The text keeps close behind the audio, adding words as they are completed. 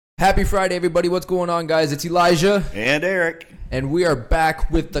Happy Friday, everybody. What's going on, guys? It's Elijah. And Erik. And we are back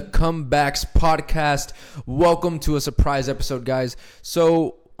with the Comebacks podcast. Welcome to a surprise episode, guys.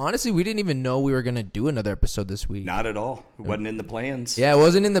 So, honestly, we didn't even know we were going to do another episode this week. Not at all. It wasn't in the plans. Yeah, it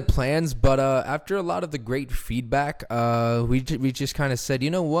wasn't in the plans, but after a lot of the great feedback, we just kind of said,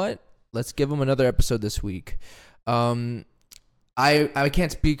 you know what? Let's give them another episode this week. I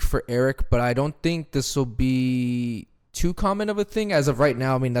can't speak for Erik, but I don't think this will be too common of a thing as of right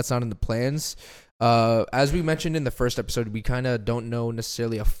now. I mean, that's not in the plans. As we mentioned in the first episode, we kind of don't know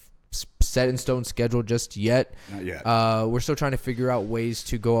necessarily a set in stone schedule just yet. Not yet. We're still trying to figure out ways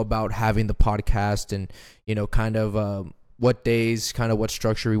to go about having the podcast and, you know, kind of what days, kind of what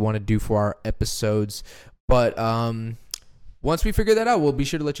structure we want to do for our episodes. But once we figure that out, we'll be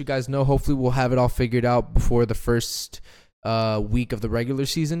sure to let you guys know. Hopefully we'll have it all figured out before the first week of the regular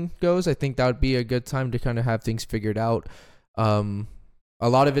season goes. I think that would be a good time to kind of have things figured out. A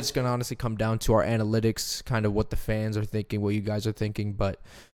lot of it's going to honestly come down to our analytics, kind of what the fans are thinking, what you guys are thinking. But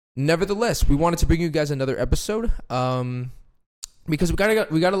nevertheless, we wanted to bring you guys another episode because we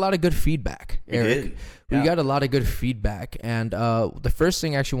got a lot of good feedback, Erik. We got a lot of good feedback. And the first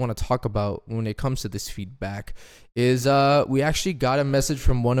thing I actually want to talk about when it comes to this feedback is we actually got a message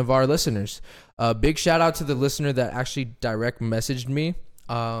from one of our listeners. Big shout out to the listener that actually direct messaged me.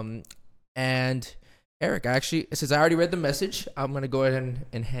 And Erik, since I already read the message, I'm going to go ahead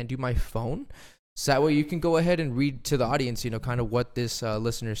and hand you my phone. So that way you can go ahead and read to the audience, you know, kind of what this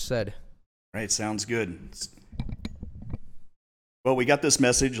listener said. Right, sounds good. Well, we got this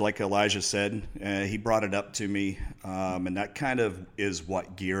message, like Elijah said. He brought it up to me, and that kind of is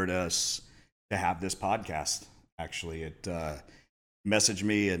what geared us to have this podcast, actually. It messaged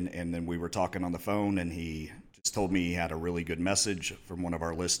me, and then we were talking on the phone, and he just told me he had a really good message from one of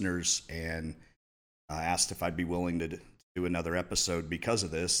our listeners, and asked if I'd be willing to do another episode because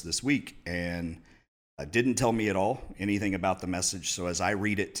of this week, and didn't tell me at all anything about the message. So as I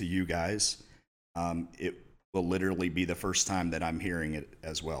read it to you guys, it will literally be the first time that I'm hearing it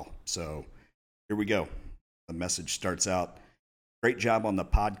as well. So here we go. The message starts out, "Great job on the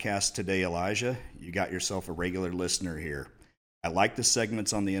podcast today, Elijah. You got yourself a regular listener here. I like the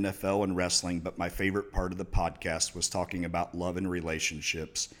segments on the NFL and wrestling, but my favorite part of the podcast was talking about love and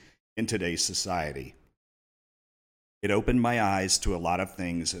relationships in today's society. It opened my eyes to a lot of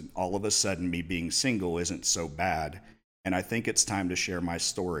things, and all of a sudden me being single isn't so bad, and I think it's time to share my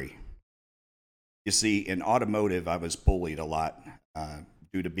story. You see, in automotive, I was bullied a lot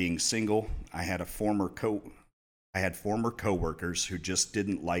due to being single. I had former coworkers who just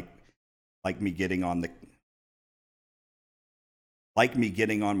didn't like me getting on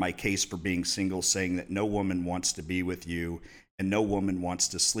my case for being single, saying that no woman wants to be with you and no woman wants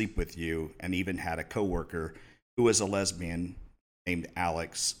to sleep with you, and even had a coworker who was a lesbian named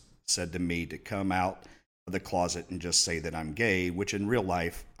Alex said to me to come out of the closet and just say that I'm gay, which in real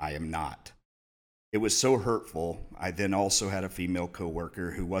life I am not. It was so hurtful. I then also had a female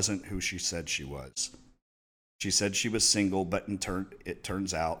coworker who wasn't who she said she was. She said she was single, but it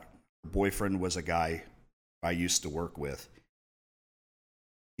turns out her boyfriend was a guy I used to work with.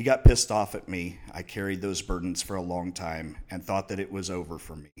 He got pissed off at me. I carried those burdens for a long time and thought that it was over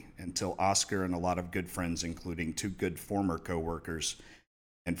for me until Oscar and a lot of good friends, including two good former coworkers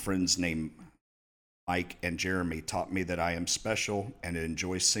and friends named Mike and Jeremy, taught me that I am special and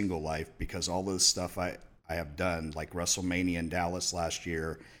enjoy single life because all of the stuff I have done, like WrestleMania in Dallas last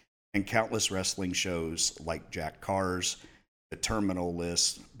year and countless wrestling shows like Jack Carr's, The Terminal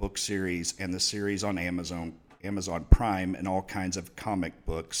List, book series, and the series on Amazon Prime, and all kinds of comic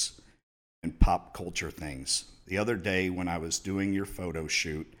books and pop culture things. The other day when I was doing your photo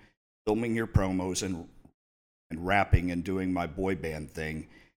shoot, filming your promos and rapping and doing my boy band thing,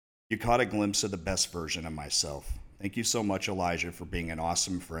 you caught a glimpse of the best version of myself. Thank you so much, Elijah, for being an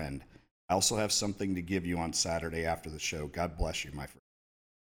awesome friend. I also have something to give you on Saturday after the show. God bless you, my friend."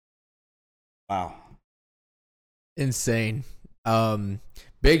 Wow. Insane.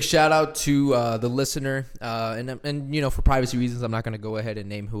 Big shout out to the listener, and you know, for privacy reasons, I'm not going to go ahead and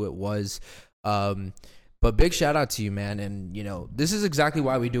name who it was. But big shout out to you, man. And you know, this is exactly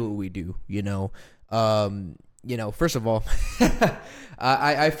why we do what we do. You know, first of all,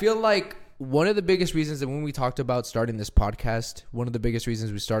 I feel like one of the biggest reasons that when we talked about starting this podcast, one of the biggest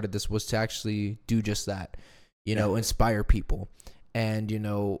reasons we started this was to actually do just that. You know, inspire people. And you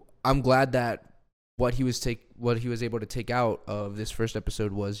know, I'm glad that what he was able to take out of this first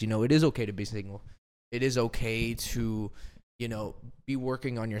episode was, you know, it is okay to be single. It is okay to, you know, be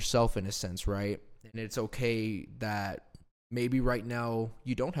working on yourself in a sense, right? And it's okay that maybe right now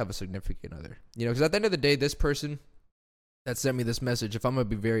you don't have a significant other, you know, because at the end of the day, this person that sent me this message. If I'm gonna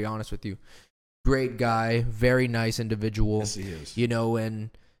be very honest with you, great guy, very nice individual. Yes, he is. And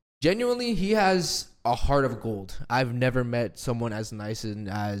genuinely, he has a heart of gold. I've never met someone as nice and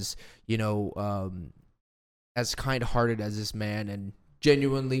as as kind-hearted as this man. And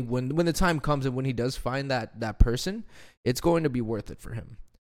genuinely, when the time comes and when he does find that person, it's going to be worth it for him.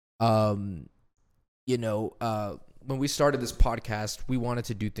 When we started this podcast, we wanted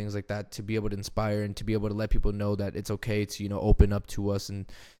to do things like that to be able to inspire and to be able to let people know that it's okay to open up to us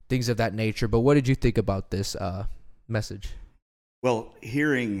and things of that nature. But what did you think about this message? Well,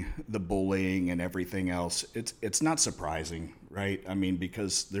 hearing the bullying and everything else, it's not surprising, right? I mean,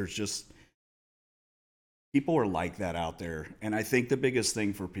 because there's just people are like that out there. And I think the biggest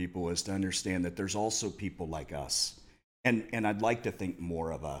thing for people is to understand that there's also people like us. And I'd like to think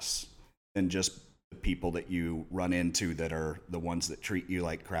more of us than just the people that you run into that are the ones that treat you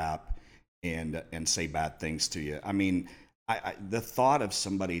like crap and say bad things to you. I mean, the thought of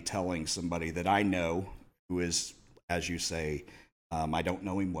somebody telling somebody that I know who is, as you say, I don't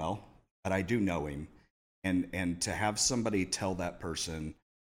know him well, but I do know him. And to have somebody tell that person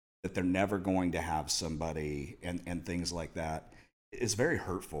that they're never going to have somebody and things like that is very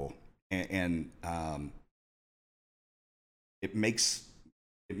hurtful. And it makes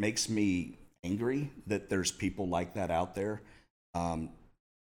me angry that there's people like that out there.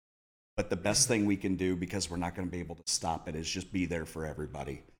 But the best thing we can do, because we're not going to be able to stop it, is just be there for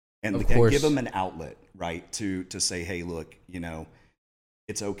everybody and give them an outlet, right? To say, hey, look,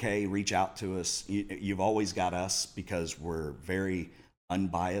 it's okay. Reach out to us. You've always got us, because we're very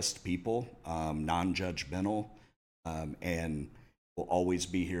unbiased people, non-judgmental, and we'll always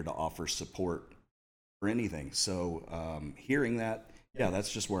be here to offer support for anything. So hearing that, yeah,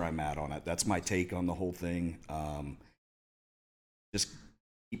 that's just where I'm at on it. That's my take on the whole thing. Just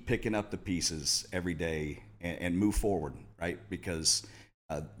keep picking up the pieces every day and move forward, right? Because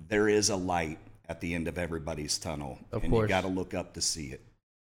there is a light at the end of everybody's tunnel, of and course. You got to look up to see it.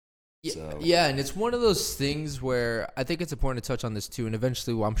 Yeah, and it's one of those things where I think it's important to touch on this too, and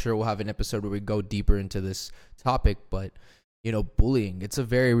eventually I'm sure we'll have an episode where we go deeper into this topic, but bullying, it's a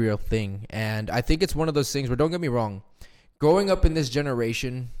very real thing. And I think it's one of those things where, don't get me wrong, growing up in this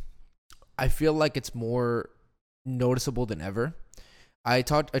generation, I feel like it's more noticeable than ever. I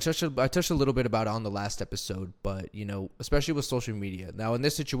touched a little bit about it on the last episode, but especially with social media. Now in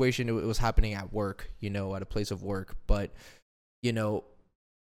this situation, it was happening at work, at a place of work, but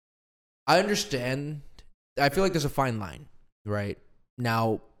I understand. I feel like there's a fine line, right?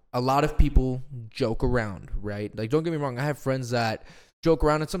 Now, a lot of people joke around, right? Like, don't get me wrong, I have friends that joke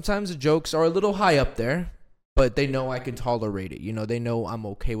around, and sometimes the jokes are a little high up there, but they know I can tolerate it. They know I'm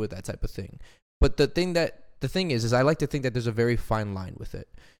okay with that type of thing. But the thing is I like to think that there's a very fine line with it.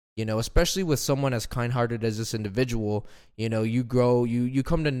 Especially with someone as kind-hearted as this individual, you grow, you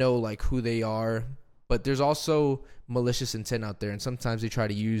come to know like who they are, but there's also malicious intent out there, and sometimes they try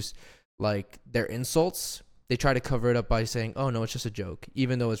to use like their insults. They try to cover it up by saying, oh no, it's just a joke,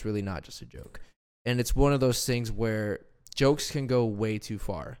 even though it's really not just a joke. And it's one of those things where jokes can go way too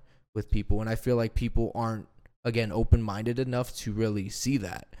far with people, and I feel like people aren't, again, open-minded enough to really see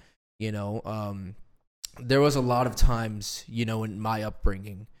that. There was a lot of times, in my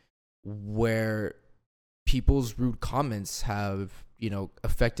upbringing where people's rude comments have,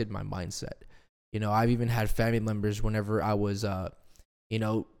 affected my mindset. I've even had family members whenever I was,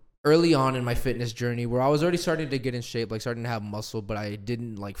 early on in my fitness journey, where I was already starting to get in shape, like starting to have muscle, but I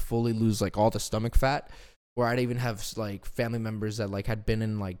didn't like fully lose like all the stomach fat, where I'd even have like family members that like had been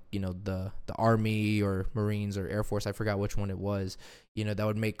in like, the Army or Marines or Air Force, I forgot which one it was, that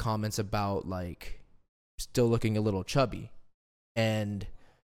would make comments about like still looking a little chubby. And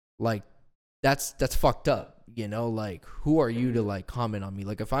like, that's fucked up, like, who are you to like comment on me?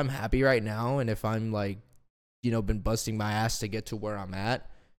 Like, if I'm happy right now and if I'm like, been busting my ass to get to where I'm at,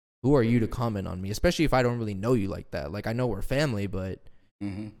 who are you to comment on me? Especially if I don't really know you like that. Like, I know we're family, but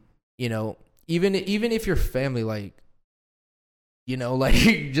even if you're family, like, like,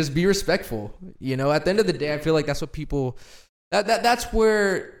 just be respectful. At the end of the day, I feel like that's what people, that's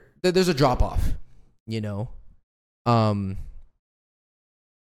where there's a drop off. Yeah,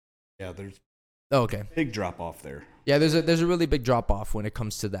 there's okay, big drop off there. Yeah, there's a really big drop off when it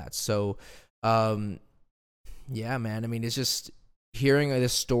comes to that. So, yeah, man. I mean, it's just hearing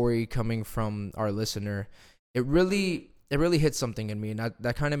this story coming from our listener. It really hit something in me, and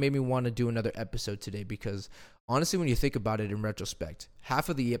that kind of made me want to do another episode today, because honestly, when you think about it in retrospect, half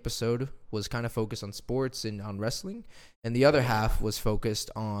of the episode was kind of focused on sports and on wrestling, and the other half was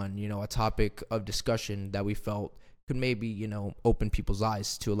focused on, a topic of discussion that we felt could maybe, open people's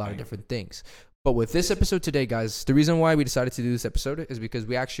eyes to a lot of different things. But with this episode today, guys, the reason why we decided to do this episode is because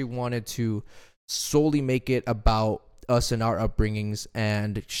we actually wanted to solely make it about us and our upbringings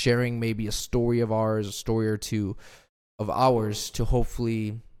and sharing maybe a story of ours, a story or two of ours to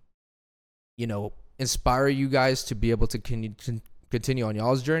hopefully, inspire you guys to be able to continue on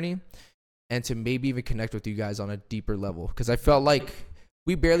y'all's journey and to maybe even connect with you guys on a deeper level. Because I felt like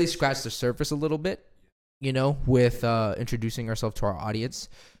we barely scratched the surface a little bit, with introducing ourselves to our audience.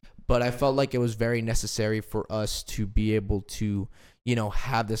 But I felt like it was very necessary for us to be able to,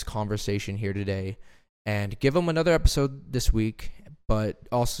 have this conversation here today and give them another episode this week, but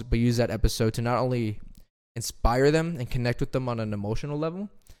use that episode to not only inspire them and connect with them on an emotional level,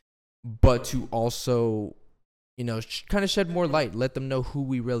 but to also, kind of shed more light, let them know who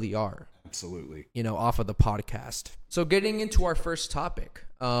we really are. Absolutely. Off of the podcast. So getting into our first topic,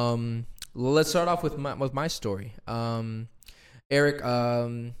 let's start off with my story. Erik,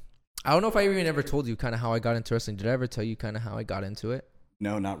 I don't know if I even ever told you kind of how I got into wrestling. Did I ever tell you kind of how I got into it?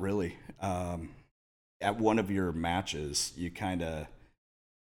 No, not really. At one of your matches, you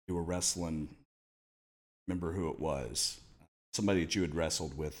were wrestling. Remember who it was? Somebody that you had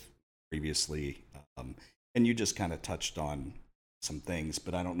wrestled with previously, and you just kind of touched on some things,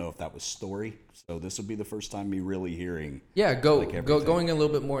 but I don't know if that was story. So this will be the first time me really hearing. Yeah, going a little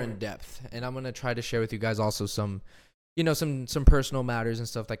bit more in depth, and I'm gonna try to share with you guys also some personal matters and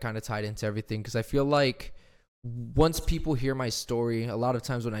stuff that kind of tied into everything, because I feel like once people hear my story, a lot of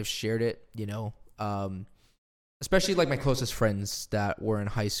times when I've shared it, especially like my closest friends that were in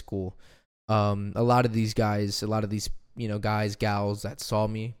high school, a lot of these guys, guys, gals that saw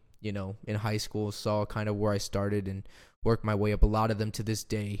me, in high school, saw kind of where I started and worked my way up. A lot of them to this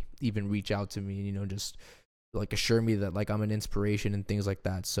day even reach out to me, just like assure me that like I'm an inspiration and things like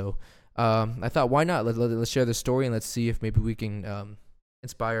that. So I thought, why not? Let's share the story and let's see if maybe we can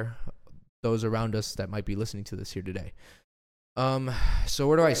inspire those around us that might be listening to this here today. So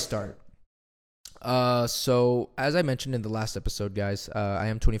where do I start? So as I mentioned in the last episode, guys, I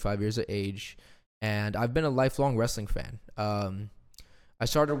am 25 years of age, and I've been a lifelong wrestling fan. I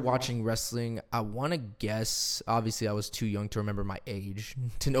started watching wrestling, I want to guess, obviously I was too young to remember my age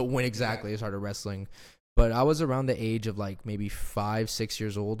to know when exactly I started wrestling, but I was around the age of like maybe 5-6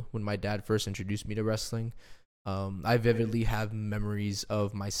 years old when my dad first introduced me to wrestling. I vividly have memories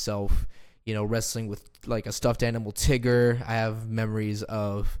of myself, wrestling with like a stuffed animal Tigger. I have memories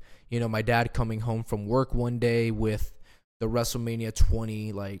of, my dad coming home from work one day with the WrestleMania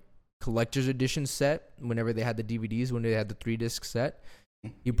 20 like collector's edition set. Whenever they had the DVDs, when they had the 3-disc set,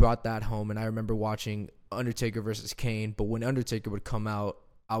 he brought that home, and I remember watching Undertaker versus Kane. But when Undertaker would come out,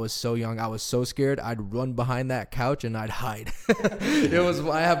 I was so young, I was so scared, I'd run behind that couch and I'd hide.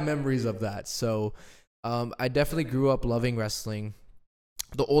 I have memories of that. So I definitely grew up loving wrestling.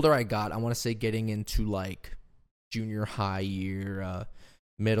 The older I got, I want to say getting into like junior high year,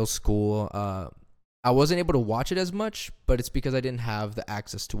 middle school, I wasn't able to watch it as much, but it's because I didn't have the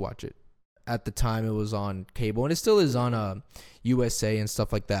access to watch it. At the time, it was on cable, and it still is on USA and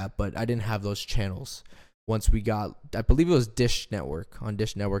stuff like that, but I didn't have those channels. Once we got, I believe it was Dish Network. On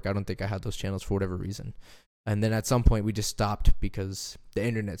Dish Network, I don't think I had those channels for whatever reason. And then at some point, we just stopped because the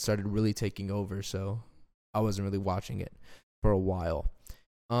internet started really taking over, so I wasn't really watching it for a while.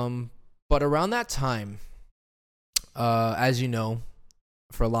 But around that time, as you know,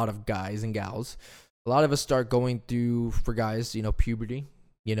 for a lot of guys and gals, a lot of us start going through, for guys, puberty,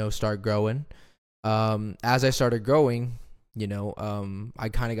 start growing. As I started growing, I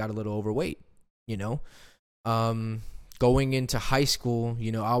kind of got a little overweight, going into high school,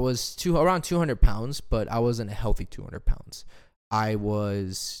 I was around 200 pounds, but I wasn't a healthy 200 pounds. I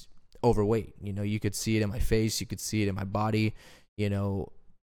was overweight. You could see it in my face. You could see it in my body.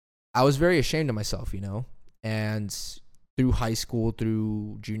 I was very ashamed of myself, and through high school,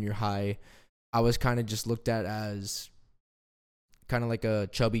 through junior high, I was kind of just looked at as kind of like a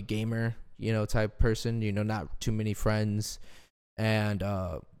chubby gamer, type person, not too many friends. And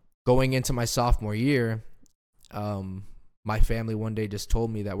going into my sophomore year, my family one day just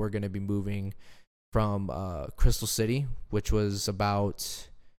told me that we're going to be moving from Crystal City, which was about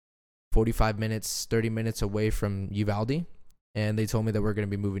 45 minutes, 30 minutes away from Uvalde. And they told me that we're going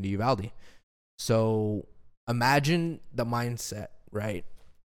to be moving to Uvalde. So imagine the mindset, right?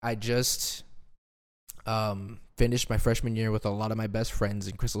 I just finished my freshman year with a lot of my best friends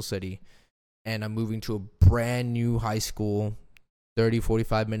in Crystal City, and I'm moving to a brand new high school 30,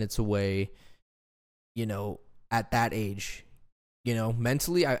 45 minutes away, at that age.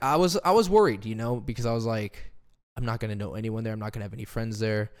 Mentally, I was worried, because I was like, I'm not going to know anyone there. I'm not going to have any friends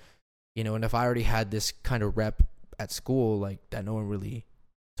there, and if I already had this kind of rep at school, like that no one really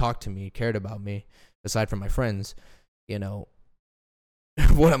talked to me, cared about me, aside from my friends, you know,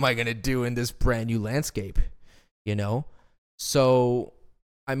 what am I going to do in this brand new landscape, you know? So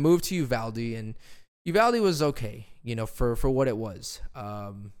I moved to Uvalde, and Uvalde was okay, you know, for what it was.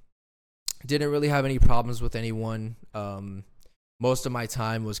 Didn't really have any problems with anyone. Most of my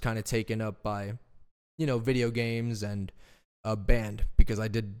time was kind of taken up by, you know, video games and a band, because I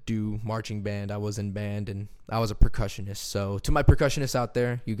did do marching band. I was in band, and I was a percussionist. So to my percussionists out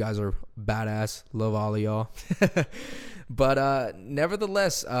there, you guys are badass. Love all of y'all. But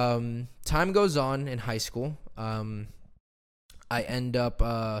nevertheless, time goes on in high school. I end up,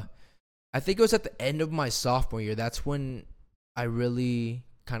 I think it was at the end of my sophomore year. That's when I really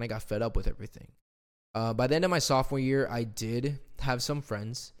kind of got fed up with everything. By the end of my sophomore year, I did have some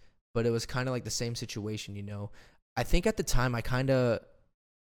friends, but it was kind of like the same situation, you know. I think at the time okay,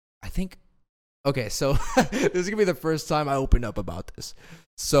 so this is going to be the first time I open up about this.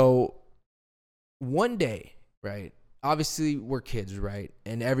 So one day, right, obviously we're kids, right?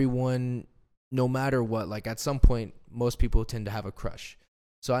 And everyone, no matter what, like at some point, most people tend to have a crush.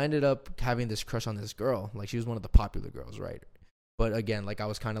 So I ended up having this crush on this girl. Like she was one of the popular girls, right? But again, like I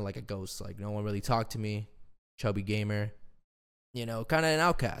was kind of like a ghost. Like no one really talked to me. Chubby gamer, you know, kind of an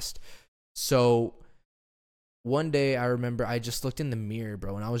outcast. So one day I remember I just looked in the mirror,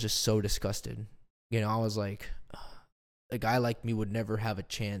 bro, and I was just so disgusted. You know, I was like, a guy like me would never have a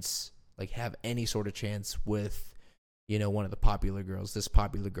chance, like have any sort of chance with, you know, one of the popular girls, this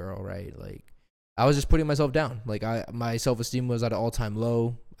popular girl, right? Like I was just putting myself down. Like my self-esteem was at an all-time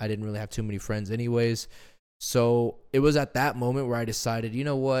low. I didn't really have too many friends anyways. So it was at that moment where I decided, you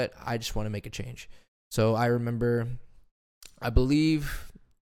know what? I just want to make a change. So I remember, I believe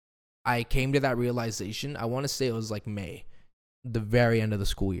I came to that realization. I want to say it was like May, the very end of the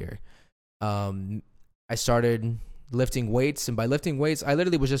school year. I started lifting weights, and by lifting weights, I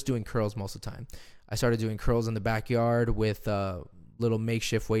literally was just doing curls most of the time. I started doing curls in the backyard with little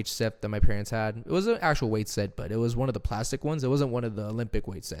makeshift weight set that my parents had. It was an actual weight set, but it was one of the plastic ones. It wasn't one of the Olympic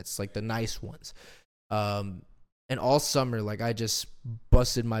weight sets, like the nice ones. And all summer, like I just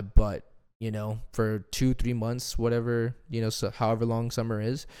busted my butt, you know, for 2-3 months, whatever, you know, so however long summer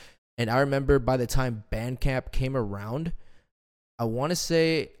is. And I remember by the time band camp came around, I want to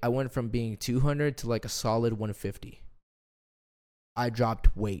say I went from being 200 to like a solid 150. I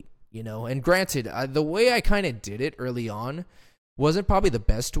dropped weight, you know, and granted, the way I kind of did it early on wasn't probably the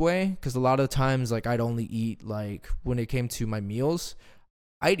best way, because a lot of the times, like I'd only eat, like when it came to my meals,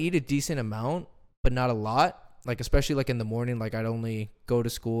 I'd eat a decent amount, but not a lot. Like, especially like in the morning, like I'd only go to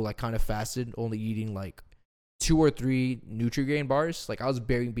school, like kind of fasted, only eating like 2 or 3 Nutri-Grain bars. Like I was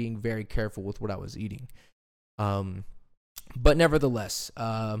being very careful with what I was eating. But nevertheless,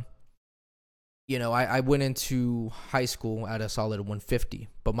 you know, I went into high school at a solid 150,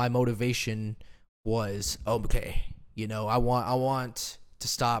 but my motivation was, okay, you know, I want to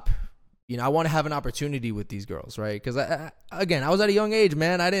stop. You know, I want to have an opportunity with these girls, right? Because, again, I was at a young age,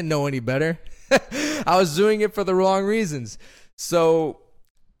 man. I didn't know any better. I was doing it for the wrong reasons. So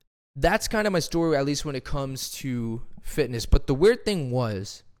that's kind of my story, at least when it comes to fitness. But the weird thing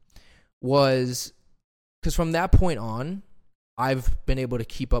was because from that point on, I've been able to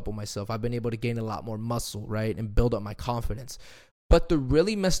keep up with myself. I've been able to gain a lot more muscle, right? And build up my confidence. But the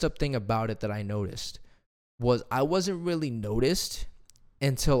really messed up thing about it that I noticed was I wasn't really noticed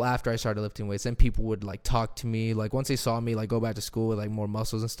until after I started lifting weights. And people would like talk to me, like once they saw me like go back to school with like more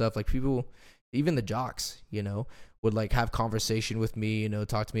muscles and stuff, like people, even the jocks, you know, would like have conversation with me, you know,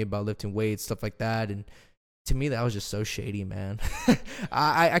 talk to me about lifting weights, stuff like that. And to me, that was just so shady, man.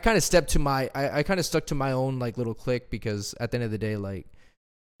 I kind of stuck to my own like little clique, because at the end of the day, like,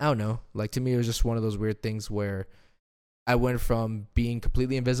 I don't know, like to me, it was just one of those weird things where I went from being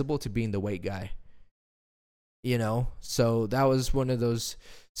completely invisible to being the weight guy. You know, so that was one of those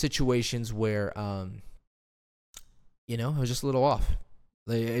situations where, you know, it was just a little off.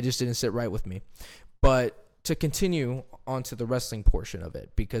 Like, it just didn't sit right with me. But to continue on to the wrestling portion of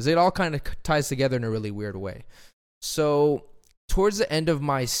it, because it all kind of ties together in a really weird way. So towards the end of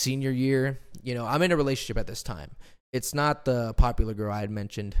my senior year, you know, I'm in a relationship at this time. It's not the popular girl I had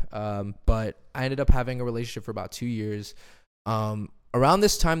mentioned, but I ended up having a relationship for about 2 years. Around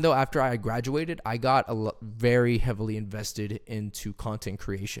this time, though, after I graduated, I got very heavily invested into content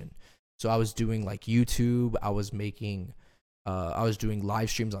creation. So I was doing like YouTube. I was doing live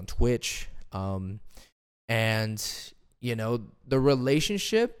streams on Twitch. And, you know, the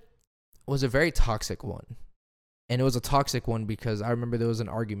relationship was a very toxic one. And it was a toxic one because I remember there was an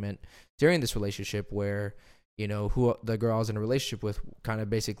argument during this relationship where, you know, who the girl I was in a relationship with kind of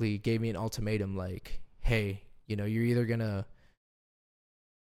basically gave me an ultimatum like, hey, you know, you're either going to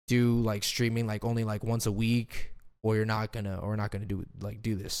do like streaming like only like once a week, or you're not gonna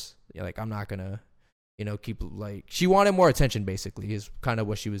do this. Like I'm not gonna, keep like, she wanted more attention basically is kind of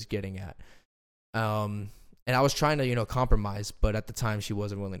what she was getting at. And I was trying to, compromise, but at the time she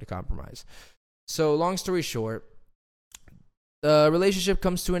wasn't willing to compromise. So long story short, the relationship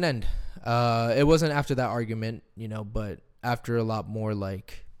comes to an end. It wasn't after that argument, but after a lot more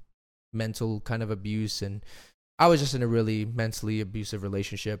like mental kind of abuse, and I was just in a really mentally abusive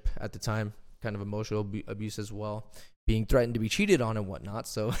relationship at the time, kind of emotional abuse as well, being threatened to be cheated on and whatnot.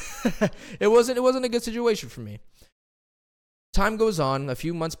 So it wasn't a good situation for me. Time goes on, a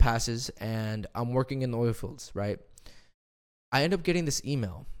few months passes, and I'm working in the oil fields, right? I end up getting this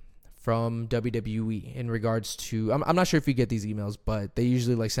email from WWE in regards to, I'm not sure if you get these emails, but they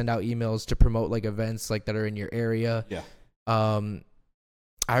usually like send out emails to promote like events like that are in your area. Yeah.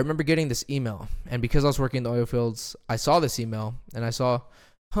 I remember getting this email, and because I was working in the oil fields, I saw this email and I saw,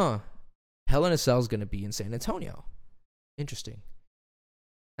 Hell in a Cell is going to be in San Antonio. Interesting.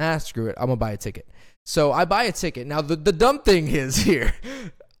 Screw it. I'm going to buy a ticket. So I buy a ticket. Now, the dumb thing is here,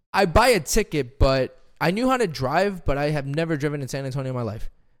 I buy a ticket, but I knew how to drive, but I have never driven in San Antonio in my life.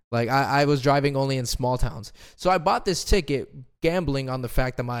 Like, I was driving only in small towns. So I bought this ticket gambling on the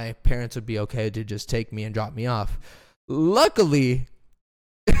fact that my parents would be okay to just take me and drop me off. Luckily,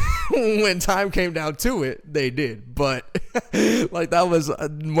 when time came down to it, they did. But, like, that was,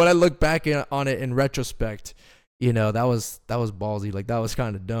 when I look back on it in retrospect, that was ballsy. Like, that was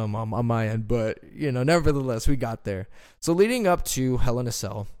kind of dumb on my end. But, nevertheless, we got there. So leading up to Hell in a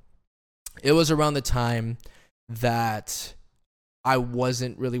Cell, it was around the time that I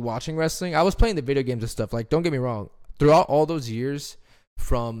wasn't really watching wrestling. I was playing the video games and stuff. Like, don't get me wrong. Throughout all those years,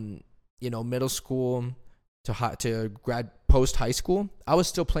 from middle school to post high school, I was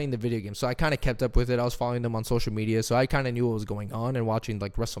still playing the video games. So I kind of kept up with it. I was following them on social media, so I kind of knew what was going on and watching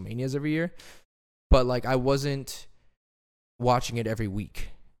like WrestleManias every year. But like I wasn't watching it every week.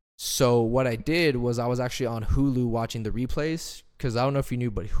 So what I did was I was actually on Hulu watching the replays, because I don't know if you knew,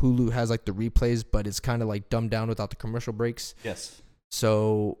 but Hulu has like the replays, but it's kind of like dumbed down without the commercial breaks. Yes.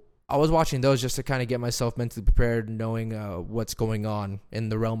 So I was watching those just to kind of get myself mentally prepared, knowing what's going on in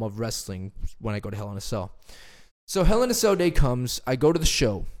the realm of wrestling when I go to Hell in a Cell. So Hell in a Cell day comes, I go to the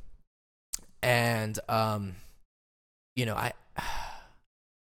show, and I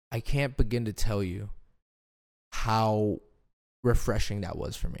can't begin to tell you how refreshing that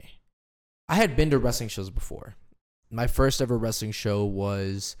was for me. I had been to wrestling shows before. My first ever wrestling show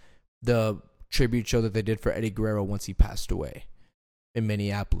was the tribute show that they did for Eddie Guerrero once he passed away in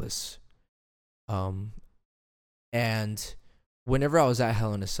Minneapolis. And whenever I was at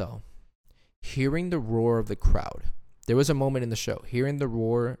Hell in a Cell, hearing the roar of the crowd, there was a moment in the show, hearing the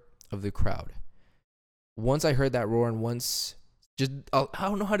roar of the crowd. Once I heard that roar, and once, just, I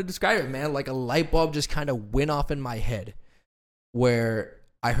don't know how to describe it, man. Like a light bulb just kind of went off in my head, where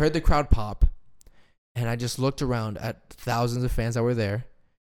I heard the crowd pop, and I just looked around at thousands of fans that were there,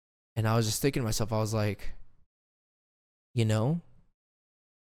 and I was just thinking to myself, I was like,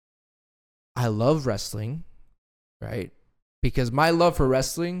 I love wrestling, right? Because my love for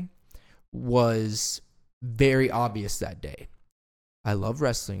wrestling was very obvious that day. I love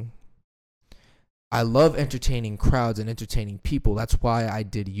wrestling. I love entertaining crowds and entertaining people. That's why I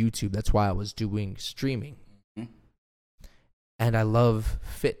did YouTube. That's why I was doing streaming. Mm-hmm. And I love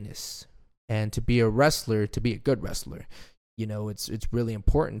fitness. And to be a wrestler, to be a good wrestler, it's really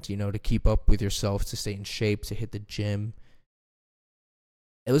important, to keep up with yourself, to stay in shape, to hit the gym.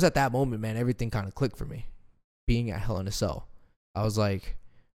 It was at that moment, man, everything kind of clicked for me. Being at Hell in a Cell, I was like,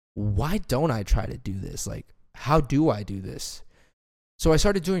 why don't I try to do this? Like, how do I do this? So I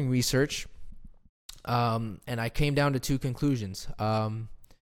started doing research, and I came down to two conclusions.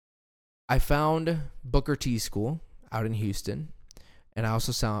 I found Booker T School out in Houston, and I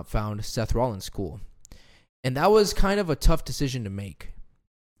also found Seth Rollins School. And that was kind of a tough decision to make.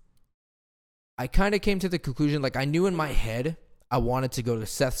 I kind of came to the conclusion, like I knew in my head I wanted to go to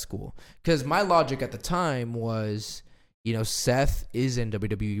Seth's school, because my logic at the time was, Seth is in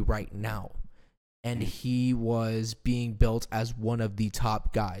WWE right now, and he was being built as one of the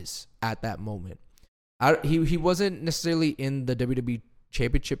top guys at that moment. He wasn't necessarily in the WWE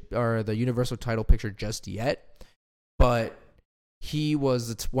Championship or the Universal title picture just yet, but he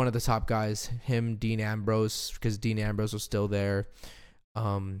was one of the top guys. Him, Dean Ambrose, because Dean Ambrose was still there,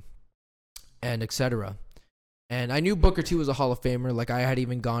 and etc. And I knew Booker T was a Hall of Famer. Like, I had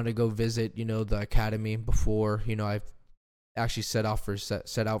even gone to go visit, the academy before, I've actually set out for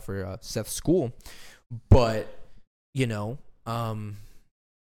Seth's school. But, it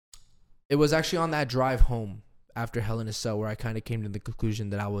was actually on that drive home after Hell in a Cell where I kind of came to the conclusion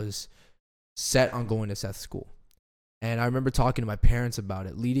that I was set on going to Seth school. And I remember talking to my parents about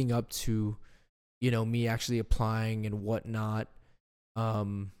it leading up to, me actually applying and whatnot.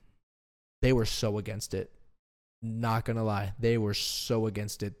 They were so against it. Not gonna lie. They were so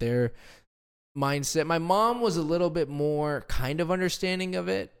against it. Their mindset. My mom was a little bit more kind of understanding of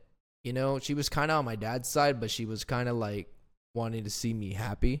it. She was kind of on my dad's side, but she was kind of like wanting to see me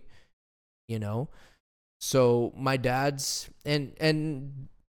happy, So my dad's, and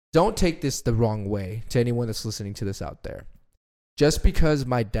don't take this the wrong way to anyone that's listening to this out there. Just because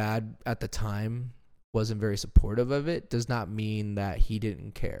my dad at the time wasn't very supportive of it does not mean that he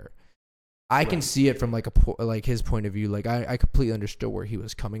didn't care. I can see it from like his point of view. Like I completely understood where he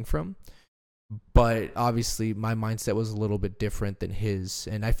was coming from, but obviously my mindset was a little bit different than his.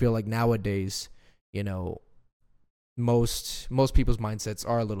 And I feel like nowadays, most people's mindsets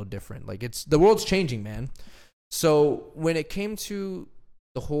are a little different. Like the world's changing, man. So when it came to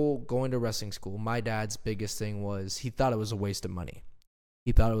the whole going to wrestling school, my dad's biggest thing was he thought it was a waste of money.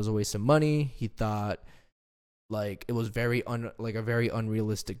 He thought like it was a very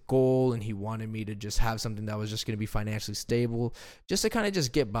unrealistic goal, and he wanted me to just have something that was just going to be financially stable, just to kind of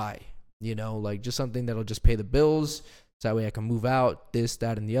just get by, like just something that'll just pay the bills, so that way I can move out, this,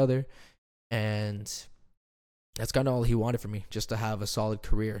 that, and the other. And that's kind of all he wanted from me, just to have a solid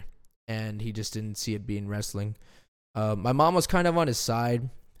career. And he just didn't see it being wrestling. My mom was kind of on his side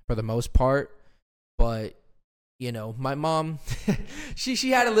for the most part, but my mom,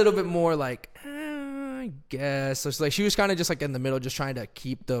 she had a little bit more like, I guess. So it's like she was kind of just like in the middle, just trying to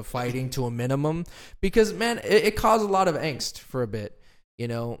keep the fighting to a minimum, because man, it caused a lot of angst for a bit,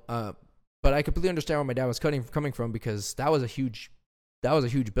 but I completely understand where my dad was coming from, because that was a huge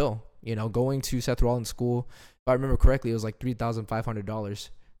bill, going to Seth Rollins school. If I remember correctly, it was like $3,500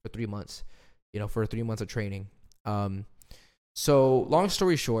 for 3 months, for 3 months of training. So long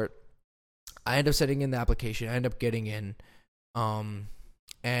story short, I ended up sending in the application. I ended up getting in. And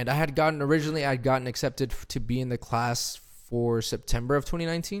I had gotten accepted to be in the class for September of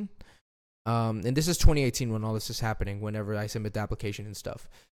 2019. And this is 2018 when all this is happening, whenever I submit the application and stuff.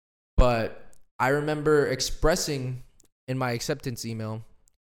 But I remember expressing in my acceptance email,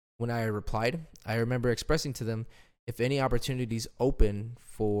 when I replied, I remember expressing to them, if any opportunities open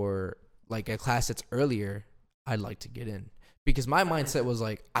for like a class that's earlier, I'd like to get in. Because my mindset was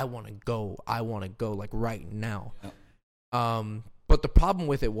like, I want to go like right now. Yep. But the problem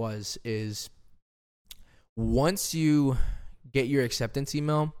with it is once you get your acceptance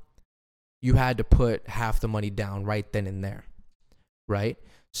email, you had to put half the money down right then and there, right?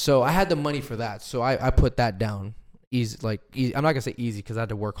 So I had the money for that, so I put that down. Easy. I'm not gonna say easy because I had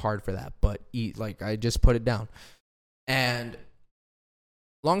to work hard for that, but I just put it down. And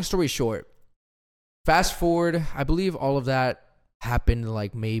long story short, fast forward, I believe all of that happened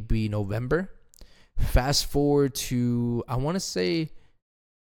like maybe November. Fast forward to, I want to say,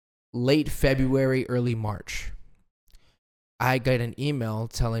 late February, early March. I got an email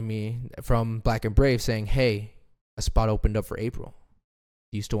telling me from Black and Brave saying, hey, a spot opened up for April.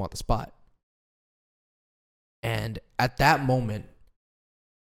 Do you still want the spot? And at that moment,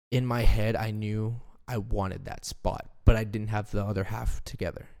 in my head, I knew I wanted that spot, but I didn't have the other half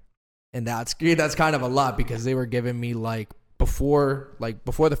together. And that's kind of a lot, because they were giving me before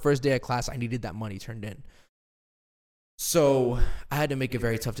the first day of class, I needed that money turned in. So I had to make a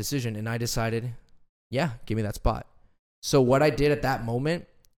very tough decision, and I decided, yeah, give me that spot. So what I did at that moment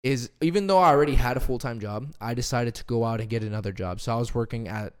is, even though I already had a full-time job, I decided to go out and get another job. So I was working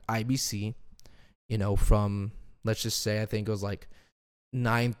at IBC, from, let's just say, I think it was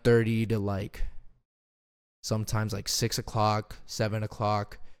 9:30 to sometimes 6 o'clock, 7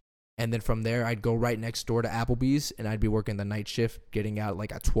 o'clock. And then from there, I'd go right next door to Applebee's, and I'd be working the night shift, getting out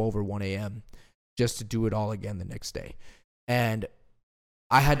at 12 or 1 a.m. just to do it all again the next day. And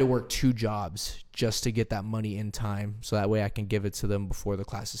I had to work 2 jobs just to get that money in time, so that way I can give it to them before the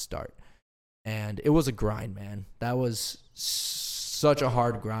classes start. And it was a grind, man. That was such a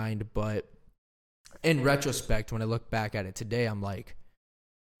hard grind, but in retrospect, when I look back at it today, I'm like,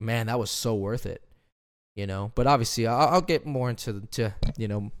 man, that was so worth it, But obviously, I'll get more into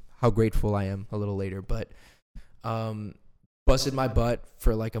how grateful I am a little later. But busted my butt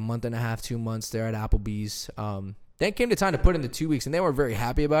for a month and a half, 2 months there at Applebee's. Then it came to time to put in the 2 weeks, and they weren't very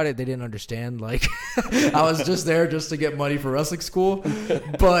happy about it. They didn't understand. I was just there just to get money for wrestling school.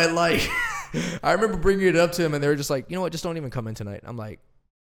 But I remember bringing it up to them, and they were just like, you know what, just don't even come in tonight. I'm like,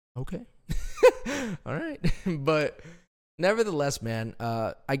 okay. All right. But nevertheless, man,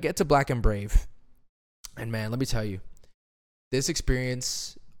 I get to Black and Brave, and man, let me tell you, this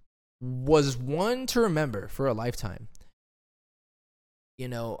experience was one to remember for a lifetime. You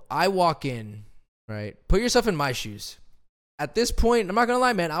know, I walk in, right? Put yourself in my shoes. At this point, I'm not going to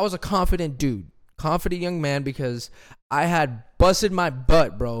lie, man, I was a confident dude. Confident young man because I had busted my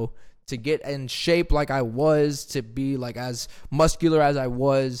butt, bro, to get in shape like I was, to be like as muscular as I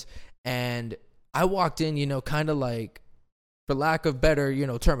was. And I walked in, you know, kind of like, for lack of better, you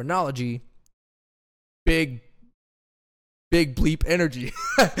know, terminology, big bleep energy.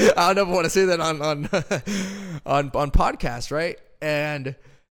 I don't know if I want to say that on podcast, right? And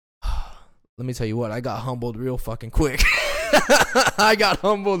let me tell you what, I got humbled real fucking quick. I got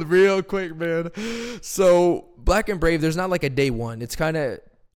humbled real quick, man. So Black and Brave, there's not like a day one. It's kind of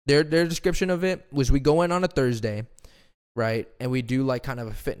their description of it was we go in on a Thursday, right? And we do like kind of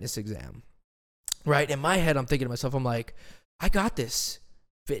a fitness exam, right? In my head, I'm thinking to myself, I'm like, I got this.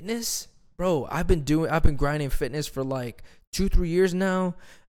 Fitness? Bro, I've been grinding fitness for like 2-3 years now.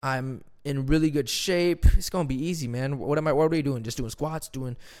 I'm in really good shape. It's gonna be easy, man. What are we doing? Just doing squats,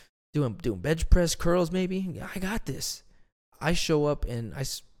 doing bench press, curls, maybe? I got this. I show up and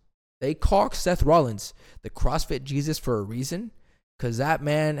they call Seth Rollins the CrossFit Jesus for a reason, because that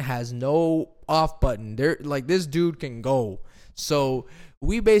man has no off button. They're like, this dude can go. So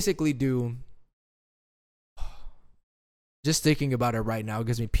we basically do. Just thinking about it right now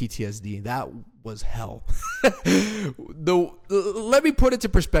gives me PTSD. That was hell. Let me put it to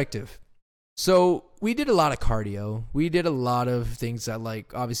perspective. So we did a lot of cardio. We did a lot of things that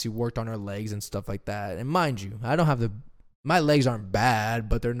like obviously worked on our legs and stuff like that. And mind you, my legs aren't bad,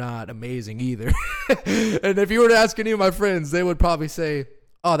 but they're not amazing either. And if you were to ask any of my friends, they would probably say,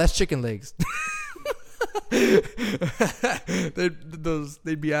 "Oh, that's chicken legs."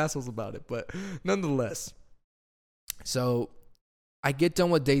 They'd be assholes about it, but nonetheless. So I get done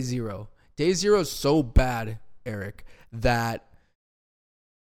with day zero. Day zero is so bad, Eric, that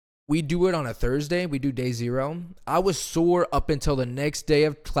we do it on a Thursday. We do day zero. I was sore up until the next day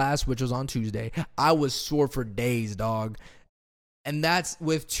of class, which was on Tuesday. I was sore for days, dog. And that's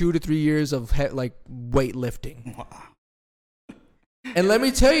with 2 to 3 years of like weightlifting. And let me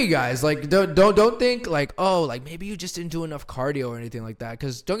tell you guys, like, don't think like, oh, like maybe you just didn't do enough cardio or anything like that.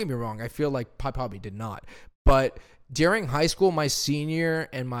 Because don't get me wrong, I feel like I probably did not. But during high school, during senior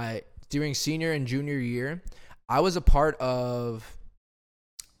and junior year, I was a part of.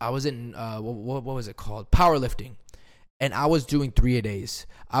 I was in what was it called? Powerlifting, and I was doing 3-a-days.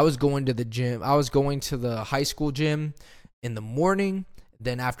 I was going to the gym. I was going to the high school gym in the morning.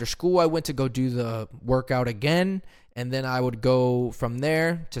 Then after school, I went to go do the workout again. And then I would go from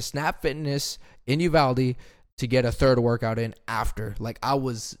there to Snap Fitness in Uvalde to get a third workout in after. Like, I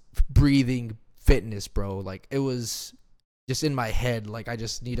was breathing fitness, bro. Like, it was just in my head. Like, I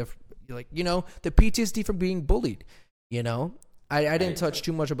just need the PTSD from being bullied, you know? I didn't touch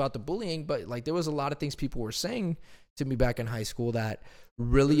too much about the bullying, but, like, there was a lot of things people were saying to me back in high school that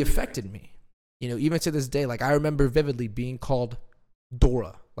really affected me. You know, even to this day, like, I remember vividly being called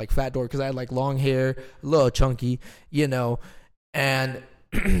Dora, like Fat Dora, because I had like long hair, a little chunky, you know, and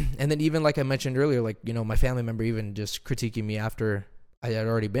and then even like I mentioned earlier, like, you know, my family member even just critiquing me after I had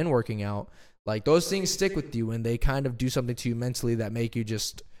already been working out. Like, those things stick with you, and they kind of do something to you mentally that make you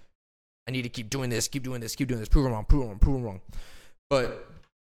just, I need to keep doing this, prove them wrong. But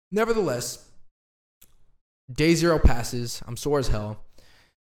nevertheless, day zero passes. I'm sore as hell.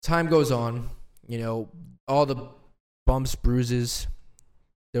 Time goes on, you know, all the bumps, bruises.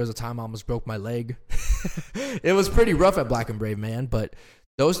 There was a time I almost broke my leg. It was pretty rough at Black and Brave, man. But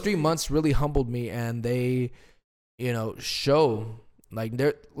those 3 months really humbled me, and they, you know, show like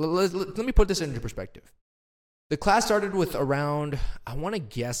let me put this into perspective. The class started with around, I want to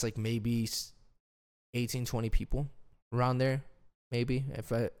guess, like maybe 18, 20 people around there. Maybe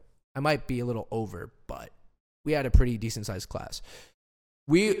if I might be a little over, but we had a pretty decent sized class.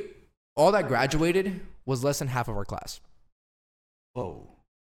 All that graduated was less than half of our class. Whoa.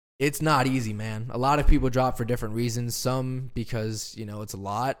 It's not easy, man. A lot of people drop for different reasons. Some because, you know, it's a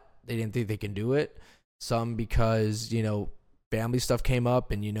lot. They didn't think they can do it. Some because, you know, family stuff came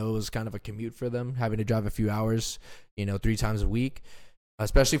up and, you know, it was kind of a commute for them, having to drive a few hours, you know, 3 times a week,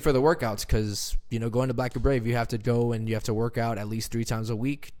 especially for the workouts. Because, you know, going to Black and Brave, you have to go and you have to work out at least 3 times a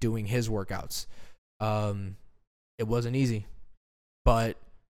week doing his workouts. It wasn't easy. But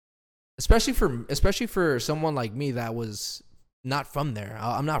especially for someone like me that was not from there.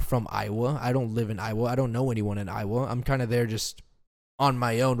 I'm not from Iowa. I don't live in Iowa. I don't know anyone in Iowa. I'm kind of there just on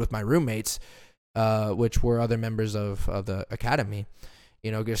my own with my roommates, which were other members of the academy.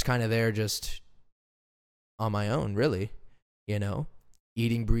 You know, just kind of there just on my own, really. You know,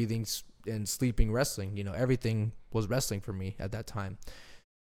 eating, breathing, and sleeping, wrestling. You know, everything was wrestling for me at that time.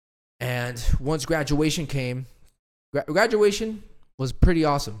 And once graduation came, graduation was pretty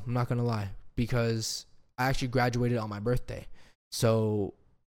awesome. I'm not going to lie, because I actually graduated on my birthday. So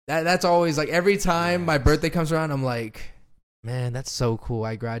that's always like every time my birthday comes around, I'm like, man, that's so cool.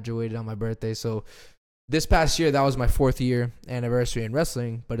 I graduated on my birthday. So this past year, that was my 4th year anniversary in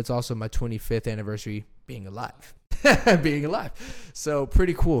wrestling, but it's also my 25th anniversary being alive. Being alive. So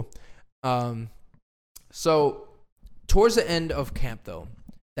pretty cool. So towards the end of camp, though,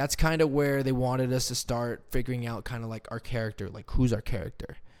 that's kind of where they wanted us to start figuring out kind of like our character, like who's our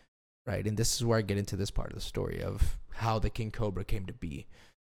character, right? And this is where I get into this part of the story of how the King Cobra came to be.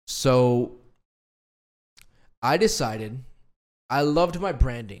 So I decided I loved my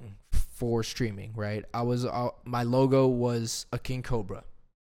branding for streaming, right? My logo was a King Cobra,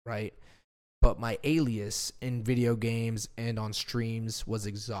 right? But my alias in video games and on streams was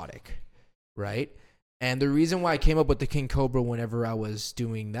exotic, right? And the reason why I came up with the King Cobra whenever I was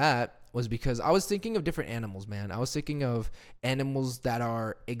doing that was because I was thinking of different animals, man. I was thinking of animals that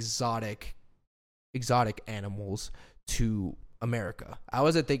are exotic animals to America. I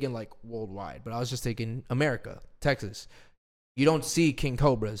wasn't thinking like worldwide, but I was just thinking America, Texas. You don't see King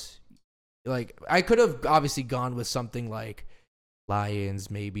Cobras. Like, I could have obviously gone with something like lions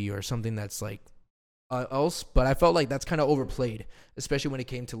maybe, or something that's like else, but I felt like that's kind of overplayed, especially when it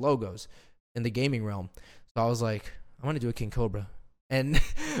came to logos in the gaming realm. So I was like, I want to do a King Cobra. And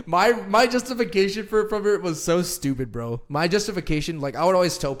my justification for it was so stupid, bro. My justification, like, I would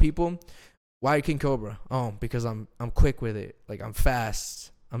always tell people, why King Cobra? Oh, because I'm quick with it. Like, I'm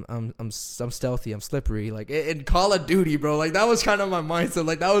fast. I'm stealthy. I'm slippery. Like in Call of Duty, bro. Like, that was kind of my mindset.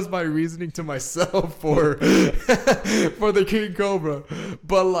 Like, that was my reasoning to myself for for the King Cobra.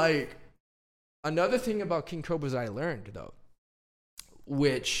 But like, another thing about King Cobras I learned, though,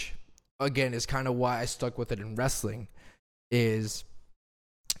 which again is kind of why I stuck with it in wrestling, is,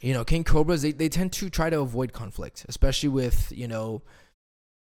 you know, King Cobras, they tend to try to avoid conflict, especially with, you know,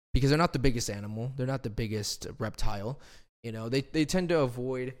 because they're not the biggest animal, they're not the biggest reptile. You know, they tend to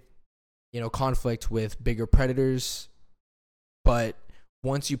avoid, you know, conflict with bigger predators. But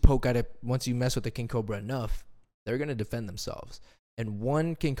once you poke at it, once you mess with the King Cobra enough, they're gonna defend themselves. And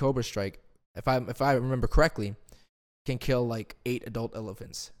one King Cobra strike, if I remember correctly, can kill like 8 adult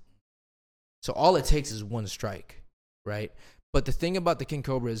elephants. So all it takes is one strike, right? But the thing about the King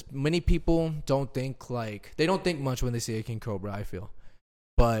Cobra is many people don't think much when they see a King Cobra, I feel.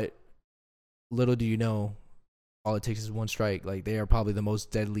 But little do you know, all it takes is one strike. Like, they are probably the most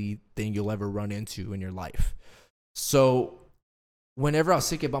deadly thing you'll ever run into in your life. So whenever I was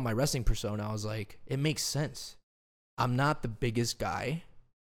thinking about my wrestling persona, I was like, it makes sense. I'm not the biggest guy.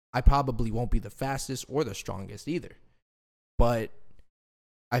 I probably won't be the fastest or the strongest either. But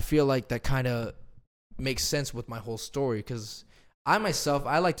I feel like that kind of makes sense with my whole story, because I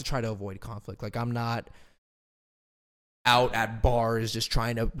like to try to avoid conflict. Like, I'm not out at bars just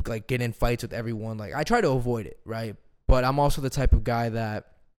trying to like get in fights with everyone. Like, I try to avoid it, right? But I'm also the type of guy that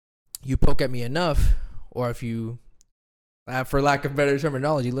you poke at me enough, or if you, for lack of better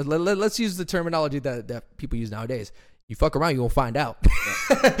terminology, let's use the terminology that people use nowadays. You fuck around, you won't find out.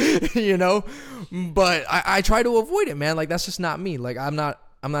 You know? But I try to avoid it, man. Like, that's just not me. Like, I'm not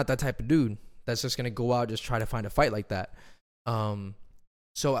that type of dude that's just gonna go out just try to find a fight like that.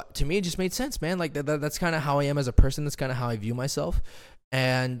 So to me, it just made sense, man. Like, that's kind of how I am as a person. That's kind of how I view myself.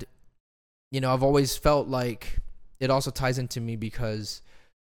 And, you know, I've always felt like it also ties into me because,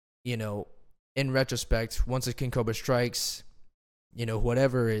 you know, in retrospect, once a King Cobra strikes, you know,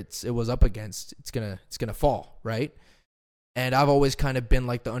 whatever it was up against, it's gonna fall, right? And I've always kind of been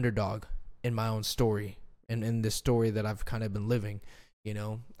like the underdog in my own story, and in this story that I've kind of been living. You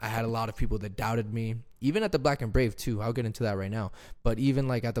know, I had a lot of people that doubted me, even at the Black and Brave too. I'll get into that right now. But even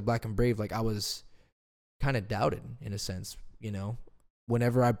like at the Black and Brave, like, I was kind of doubted in a sense, you know,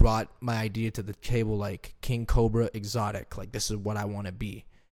 whenever I brought my idea to the table, like King Cobra exotic, like, this is what I want to be.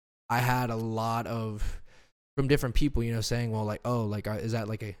 I had a lot of, from different people, you know, saying, well, like, oh, like, is that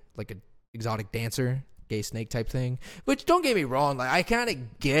like a exotic dancer, gay snake type thing? Which, don't get me wrong, like, I kind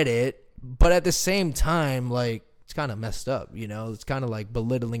of get it, but at the same time, like, it's kind of messed up, you know? It's kind of like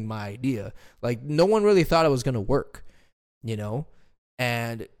belittling my idea. Like, no one really thought it was going to work, you know?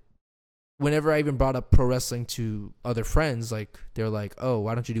 And whenever I even brought up pro wrestling to other friends, like, they're like, oh,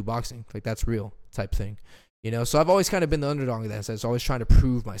 why don't you do boxing? Like, that's real type thing, you know? So I've always kind of been the underdog in that sense. Always trying to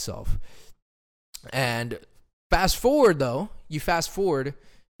prove myself. And fast forward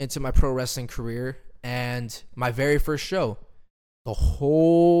into my pro wrestling career and my very first show, the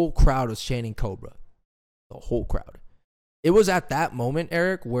whole crowd was chanting Cobra. The whole crowd. It was at that moment,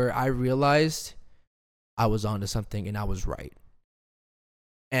 Eric, where I realized I was onto something and I was right.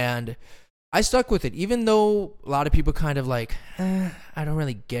 And I stuck with it, even though a lot of people kind of like, I don't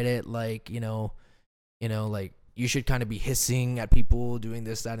really get it. Like, like you should kind of be hissing at people doing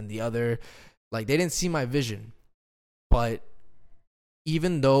this, that, and the other. Like, they didn't see my vision. But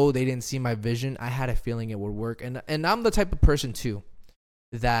even though they didn't see my vision, I had a feeling it would work. And I'm the type of person too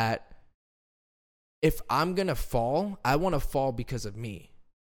that if I'm going to fall, I want to fall because of me.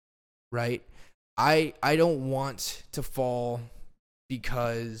 Right? I don't want to fall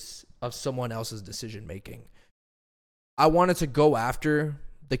because of someone else's decision making. I wanted to go after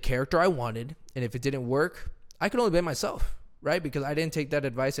the character I wanted, and if it didn't work, I could only blame myself, right? Because I didn't take that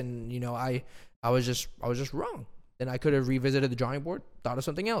advice, and I was just wrong. And I could have revisited the drawing board, thought of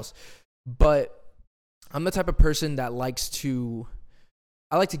something else. But I'm the type of person that I like to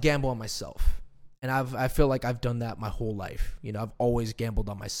gamble on myself. And I feel like I've done that my whole life. I've always gambled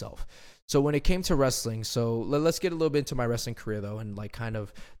on myself. So when it came to wrestling, so let's get a little bit into my wrestling career though, and like kind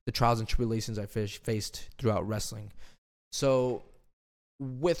of the trials and tribulations I faced throughout wrestling. So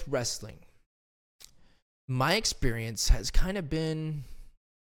with wrestling, my experience has kind of been,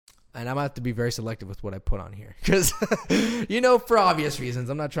 and I'm going to have to be very selective with what I put on here because, for obvious reasons,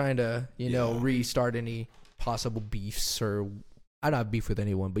 I'm not trying to, restart any possible beefs, or I don't have beef with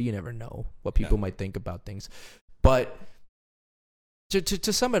anyone, but you never know what people might think about things. But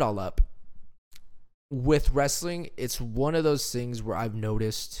to sum it all up, with wrestling, it's one of those things where I've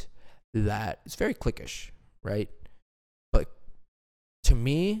noticed that it's very cliquish, right? But to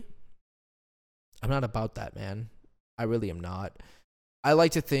me, I'm not about that, man. I really am not. I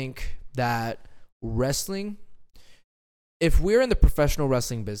like to think that wrestling, if we're in the professional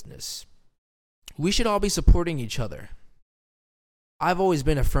wrestling business, we should all be supporting each other. I've always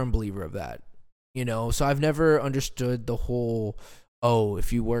been a firm believer of that, so I've never understood the whole,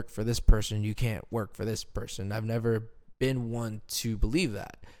 if you work for this person, you can't work for this person. I've never been one to believe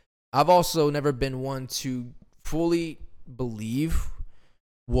that. I've also never been one to fully believe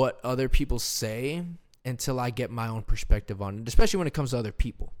what other people say until I get my own perspective on it, especially when it comes to other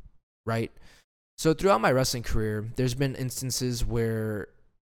people, right? So throughout my wrestling career, there's been instances where,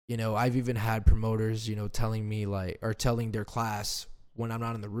 I've even had promoters, telling me telling their class when I'm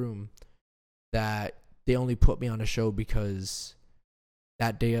not in the room that they only put me on a show because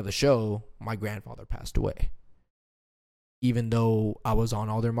that day of the show, my grandfather passed away. Even though I was on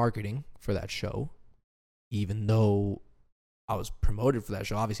all their marketing for that show, even though I was promoted for that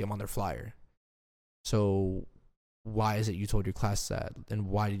show, obviously I'm on their flyer. So why is it you told your class that? And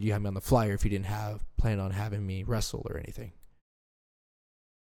why did you have me on the flyer if you didn't plan on having me wrestle or anything?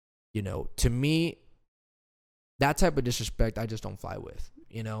 To me, that type of disrespect, I just don't fly with.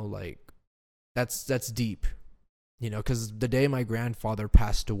 Like that's deep. Because the day my grandfather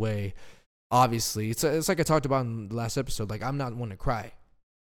passed away, obviously, it's like I talked about in the last episode. Like, I'm not one to cry.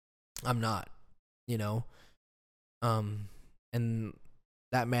 I'm not. And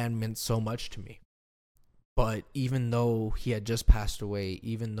that man meant so much to me. But even though he had just passed away,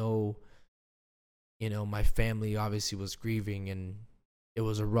 even though, my family obviously was grieving and it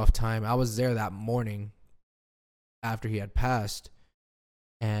was a rough time, I was there that morning after he had passed,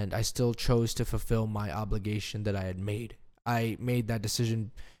 and I still chose to fulfill my obligation that I had made. I made that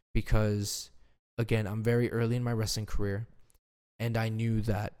decision because, again, I'm very early in my wrestling career, and I knew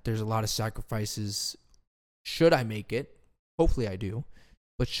that there's a lot of sacrifices. Should I make it? Hopefully I do.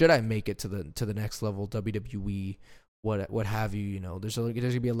 But should I make it to the next level, WWE, what have you? There's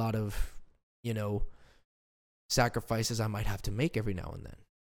gonna be a lot of sacrifices I might have to make every now and then.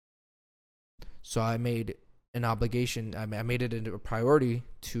 So I made an obligation. I made it into a priority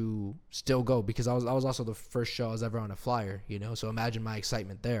to still go because I was also the first show I was ever on a flyer. So imagine my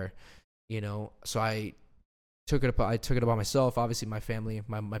excitement there. So I took it upon myself. Obviously, my family,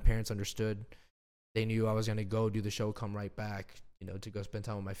 my parents understood. They knew I was gonna go do the show, come right back. To go spend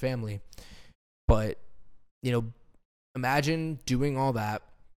time with my family. But, imagine doing all that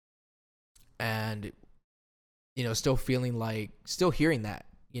and, still feeling still hearing that,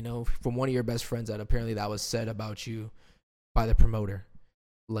 from one of your best friends that apparently that was said about you by the promoter.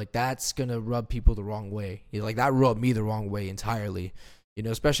 Like, that's going to rub people the wrong way. That rubbed me the wrong way entirely,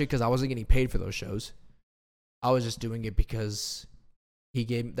 especially because I wasn't getting paid for those shows. I was just doing it because he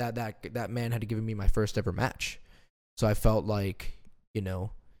gave that man had given me my first ever match. So I felt like, that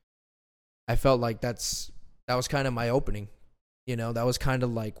was kind of my opening, that was kind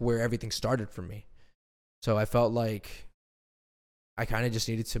of like where everything started for me. So I felt like I kind of just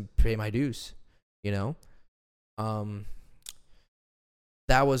needed to pay my dues, that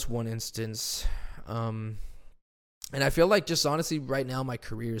was one instance. And I feel like just honestly right now, my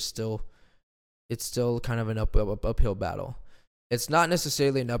career is still kind of an uphill battle. it's not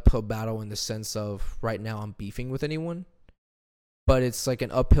necessarily an uphill battle in the sense of right now I'm beefing with anyone, but it's like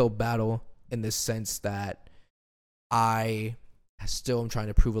an uphill battle in the sense that I still am trying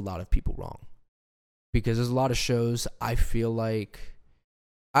to prove a lot of people wrong. Because there's a lot of shows I feel like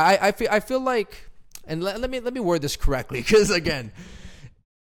I feel like, and let me word this correctly, because again,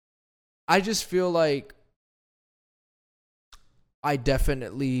 I just feel like I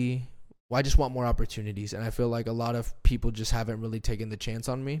just want more opportunities, and I feel like a lot of people just haven't really taken the chance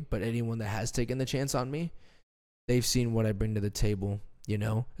on me. But anyone that has taken the chance on me, they've seen what I bring to the table, you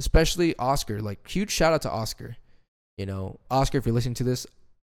know. Especially Oscar, like huge shout out to Oscar, you know. Oscar, if you're listening to this,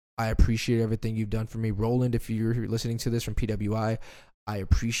 I appreciate everything you've done for me. Roland, if you're listening to this from PWI, I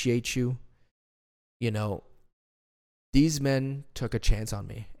appreciate you. You know, these men took a chance on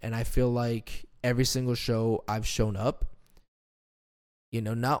me, and I feel like every single show I've shown up, you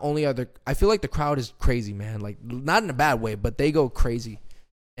know, not only I feel like the crowd is crazy, man. Like, not in a bad way, but they go crazy.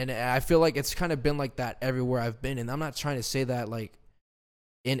 And I feel like it's kind of been like that everywhere I've been. And I'm not trying to say that like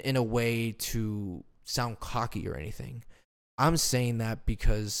in a way to sound cocky or anything. I'm saying that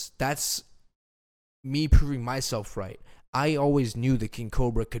because that's me proving myself right. I always knew that King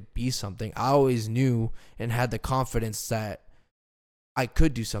Cobra could be something. I always knew and had the confidence that I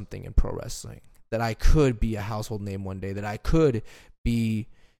could do something in pro wrestling, that I could be a household name one day, that I could be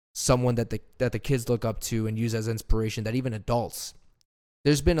someone that the kids look up to and use as inspiration, that even adults.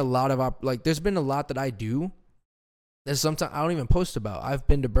 There's been a lot that I do that sometimes I don't even post about. I've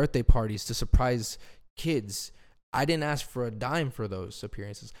been to birthday parties to surprise kids. I didn't ask for a dime for those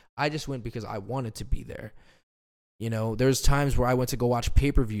appearances. I just went because I wanted to be there. You know, there's times where I went to go watch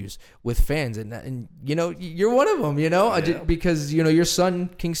pay-per-views with fans, and you know, you're one of them, you know, because, you know, your son,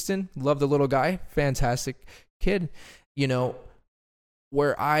 Kingston, love the little guy, fantastic kid, you know,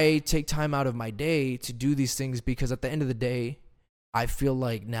 where I take time out of my day to do these things because at the end of the day, I feel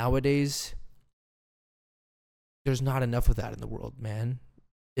like nowadays there's not enough of that in the world, man.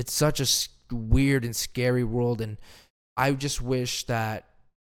 It's such a weird and scary world, and I just wish that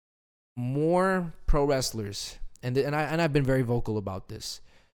more pro wrestlers, and I've been very vocal about this.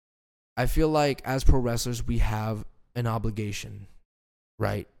 I feel like as pro wrestlers, we have an obligation,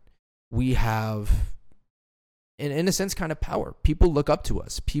 right? We have, in a sense, kind of power. People look up to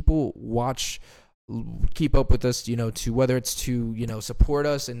us. People keep up with us, you know, to whether it's to, you know, support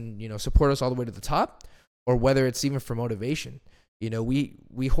us and, you know, support us all the way to the top, or whether it's even for motivation. You know,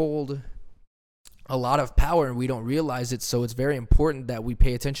 we hold a lot of power and we don't realize it. So it's very important that we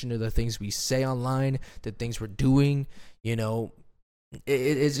pay attention to the things we say online, the things we're doing. You know,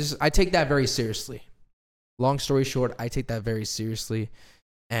 it's just, I take that very seriously. Long story short, I take that very seriously.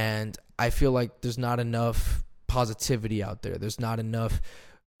 And I feel like there's not enough positivity out there. There's not enough.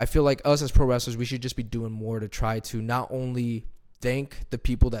 I feel like us as pro wrestlers, we should just be doing more to try to not only thank the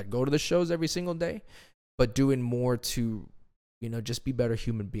people that go to the shows every single day, but doing more to, you know, just be better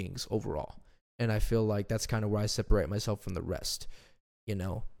human beings overall. And I feel like that's kind of where I separate myself from the rest, you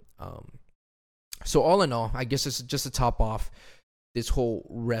know. So all in all, I guess it's just to top off this whole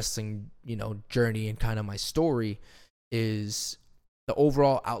wrestling, you know, journey and kind of my story, is the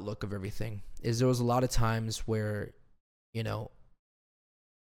overall outlook of everything. Is there was a lot of times where, you know,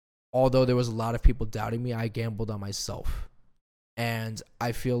 although there was a lot of people doubting me, I gambled on myself. And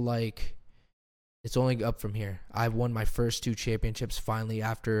I feel like it's only up from here. I've won my first 2 championships finally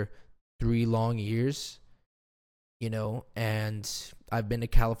after 3 long years, you know, and I've been to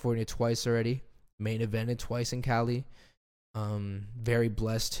California twice already, main evented twice in Cali. Very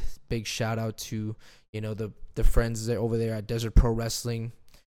blessed. Big shout out to, you know, the friends that over there at Desert Pro Wrestling,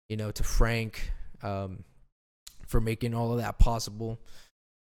 you know, to Frank, for making all of that possible.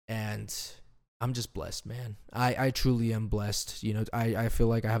 And I'm just blessed, man. I truly am blessed. You know, I feel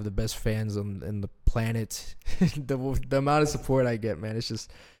like I have the best fans on the planet. the amount of support I get, man, it's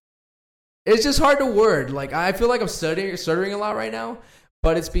just hard to word. Like, I feel like I'm stuttering a lot right now,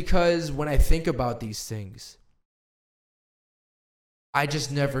 but it's because when I think about these things, I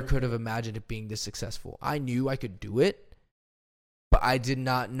just never could have imagined it being this successful. I knew I could do it, but I did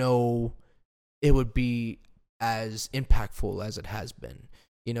not know it would be as impactful as it has been.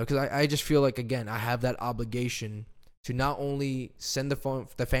 You know, because I just feel like, again, I have that obligation to not only send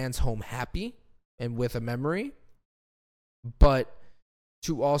the fans home happy and with a memory, but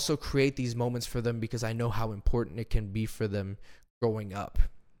to also create these moments for them, because I know how important it can be for them growing up.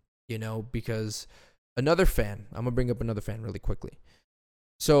 You know, because another fan, I'm going to bring up another fan really quickly.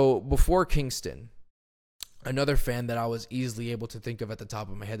 So before Kingston, another fan that I was easily able to think of at the top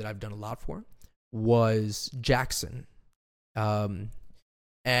of my head that I've done a lot for was Jackson.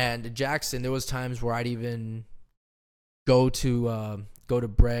 And Jackson, there was times where I'd even go to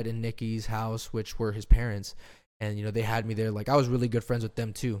Brett and Nikki's house, which were his parents, and they had me there. Like, I was really good friends with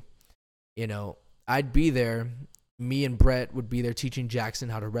them too. I'd be there. Me and Brett would be there teaching Jackson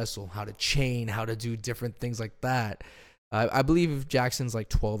how to wrestle, how to chain, how to do different things like that. I believe Jackson's like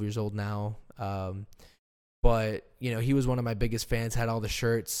 12 years old now. But he was one of my biggest fans, had all the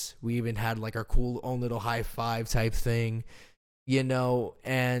shirts. We even had like our cool own little high five type thing,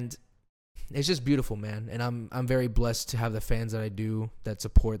 and it's just beautiful, man. And I'm very blessed to have the fans that I do, that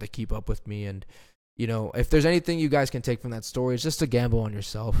support, that keep up with me. And if there's anything you guys can take from that story, it's just to gamble on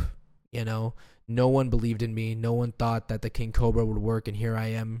yourself. No one believed in me. No one thought that the King Cobra would work, and here I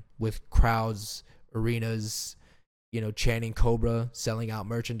am with crowds, arenas, chanting Cobra, selling out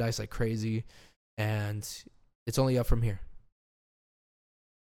merchandise like crazy, and it's only up from here.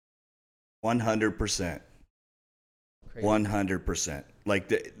 100%. 100%.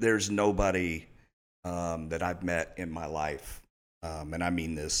 Like, there's nobody that I've met in my life, and I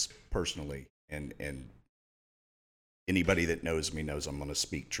mean this personally, and anybody that knows me knows I'm going to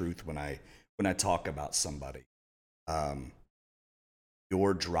speak truth when I talk about somebody.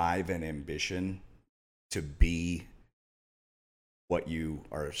 Your drive and ambition to be what you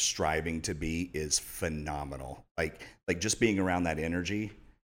are striving to be is phenomenal. Like just being around that energy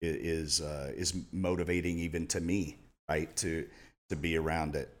is motivating even to me, right? To be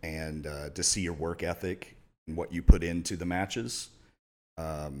around it, and to see your work ethic and what you put into the matches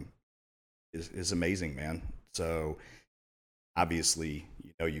is amazing, man. So obviously,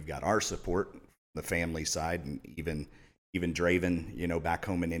 you've got our support, the family side, and even Draven, back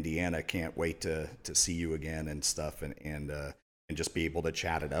home in Indiana, can't wait to see you again and stuff, and just be able to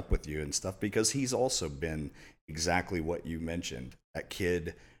chat it up with you and stuff, because he's also been exactly what you mentioned, that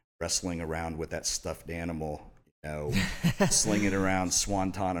kid wrestling around with that stuffed animal, slinging around,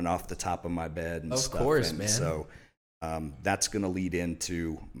 swantoning off the top of my bed and stuff. Of course, and man. So that's going to lead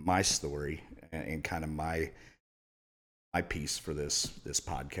into my story and kind of my piece for this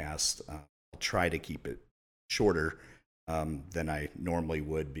podcast. I'll try to keep it shorter than I normally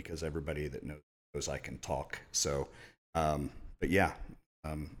would, because everybody that knows I can talk. So, but yeah,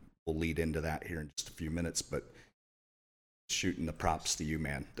 we'll lead into that here in just a few minutes. But shooting the props to you,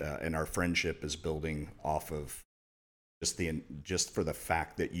 man, and our friendship is building off of just for the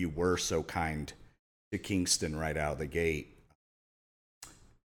fact that you were so kind to Kingston right out of the gate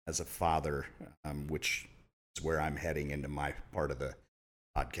as a father, which is where I'm heading into my part of the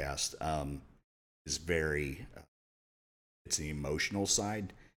podcast, is very, it's the emotional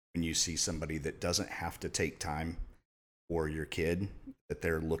side. When you see somebody that doesn't have to take time for your kid, that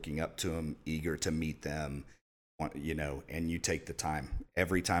they're looking up to them, eager to meet them, and you take the time.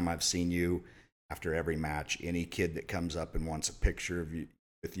 Every time I've seen you, after every match, any kid that comes up and wants a picture of you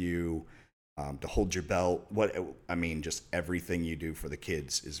with you, to hold your belt, just everything you do for the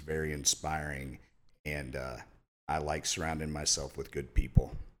kids is very inspiring, and I like surrounding myself with good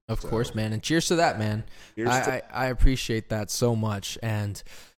people. Of course, man, and cheers to that, man. I appreciate that so much, and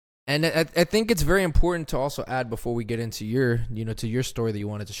I think it's very important to also add, before we get into your story that you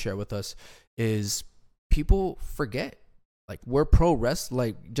wanted to share with us, is people forget, like, we're pro wrestlers.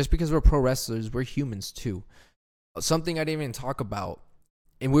 Like, just because we're pro wrestlers, we're humans too. Something I didn't even talk about,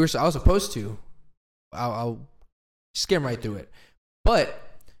 and I was supposed to. I'll skim right through it, but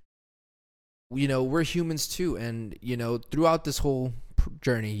we're humans too, and throughout this whole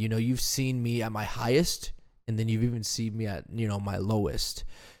journey, you've seen me at my highest, and then you've even seen me at my lowest.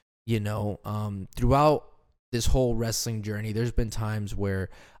 Throughout this whole wrestling journey, there's been times where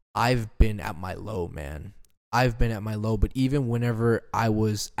I've been at my low, man. I've been at my low, but even whenever I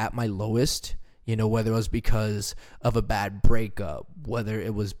was at my lowest, whether it was because of a bad breakup, whether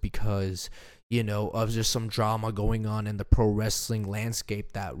it was because, of just some drama going on in the pro wrestling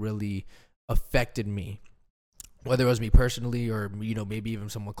landscape that really affected me, whether it was me personally or, maybe even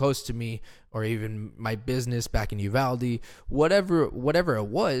someone close to me, or even my business back in Uvalde, whatever it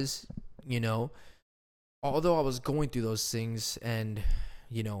was, although I was going through those things and,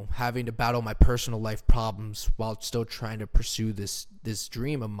 having to battle my personal life problems while still trying to pursue this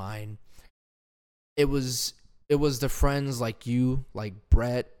dream of mine, it was the friends like you, like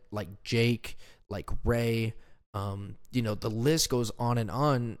Brett, like Jake, like Ray, the list goes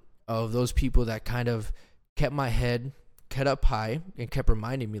on of those people that kind of kept my head kept up high and kept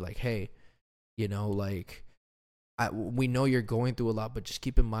reminding me, like, hey, we know you're going through a lot, but just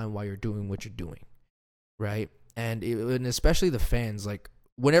keep in mind why you're doing what you're doing, right? And especially the fans, like,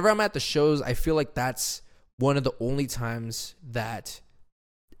 whenever I'm at the shows, I feel like that's one of the only times that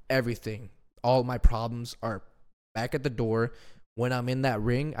all my problems are back at the door. When I'm in that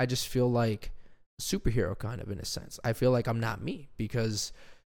ring, I just feel like superhero kind of in a sense. I feel like I'm not me because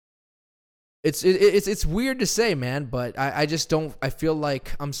it's weird to say, man, but I just don't. I feel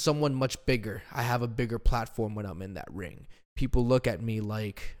like I'm someone much bigger. I have a bigger platform when I'm in that ring. People look at me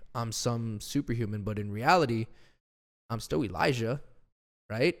like I'm some superhuman, but in reality, I'm still Elijah,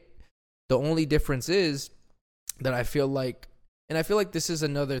 right? The only difference is that I feel like, and I feel like this is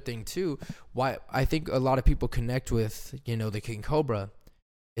another thing too, why I think a lot of people connect with, the King Cobra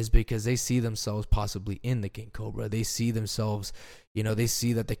is because they see themselves possibly in the King Cobra. They see themselves, they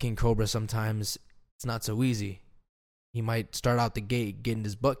see that the King Cobra sometimes it's not so easy. He might start out the gate getting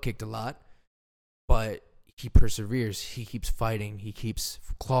his butt kicked a lot, but he perseveres. He keeps fighting. He keeps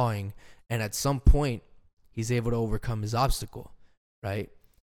clawing. And at some point, he's able to overcome his obstacle, right?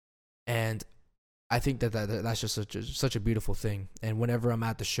 And I think that's just such a beautiful thing. And whenever I'm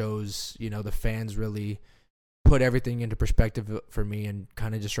at the shows, the fans really put everything into perspective for me and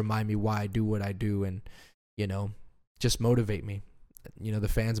kind of just remind me why I do what I do and, just motivate me. The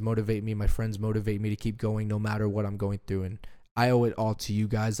fans motivate me. My friends motivate me to keep going no matter what I'm going through. And I owe it all to you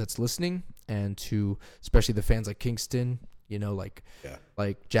guys that's listening and to especially the fans like Kingston, like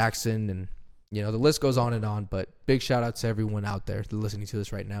Jackson and, the list goes on and on. But big shout out to everyone out there listening to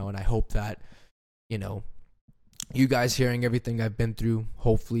this right now. And I hope that, you guys hearing everything I've been through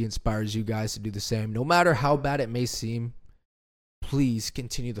hopefully inspires you guys to do the same. No matter how bad it may seem, please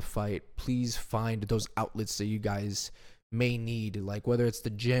continue the fight. Please find those outlets that you guys may need, like whether it's the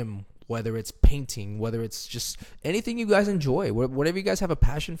gym, whether it's painting, whether it's just anything you guys enjoy, whatever you guys have a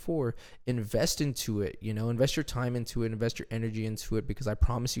passion for, invest into it, invest your time into it, invest your energy into it, because I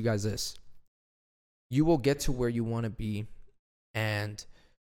promise you guys this, you will get to where you want to be. And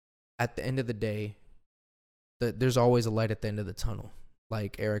at the end of the day, there's always a light at the end of the tunnel,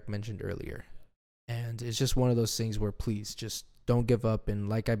 like Erik mentioned earlier. And it's just one of those things where please just don't give up. And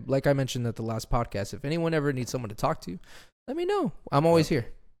like I mentioned at the last podcast, if anyone ever needs someone to talk to, let me know. I'm always here.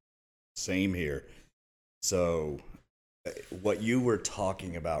 Same here. So what you were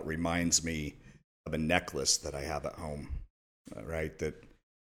talking about reminds me of a necklace that I have at home, right?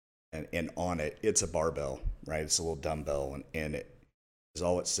 And on it, it's a barbell, right? It's a little dumbbell, and it is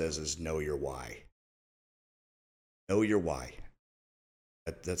all it says is know your why. Know your why.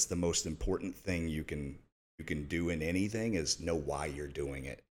 That's the most important thing you can do in anything is know why you're doing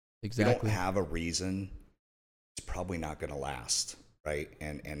it. Exactly. If you don't have a reason, it's probably not going to last, right?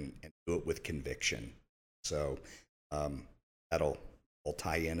 And do it with conviction. So that'll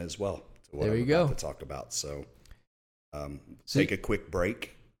tie in as well to what I'm about to talk about. So take a quick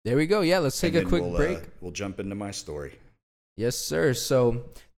break. There we go. Yeah, let's take a quick break. We'll jump into my story. Yes, sir. So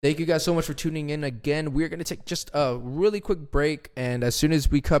thank you guys so much for tuning in again. We're going to take just a really quick break, and as soon as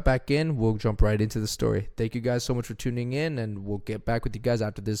we cut back in, we'll jump right into the story. Thank you guys so much for tuning in, and we'll get back with you guys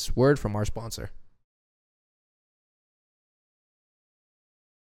after this word from our sponsor.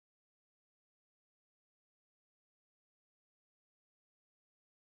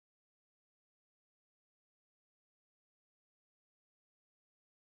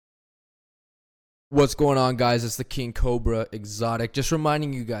 What's going on, guys? It's the King Cobra Exotic. Just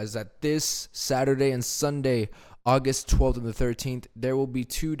reminding you guys that this Saturday and Sunday, August 12th and the 13th, there will be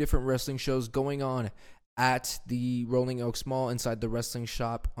 2 different wrestling shows going on at the Rolling Oaks Mall inside the wrestling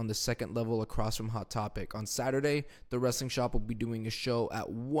shop on the 2nd level across from Hot Topic. On Saturday, the wrestling shop will be doing a show at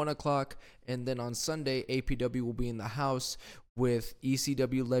 1 o'clock. And then on Sunday, APW will be in the house with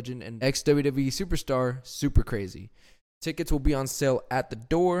ECW legend and ex-WWE superstar Super Crazy. Tickets will be on sale at the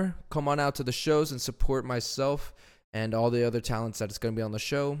door. Come on out to the shows and support myself and all the other talents that is going to be on the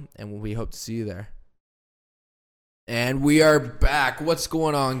show, and we hope to see you there. And we are back. What's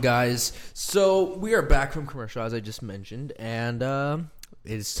going on, guys? So we are back from commercial, as I just mentioned, and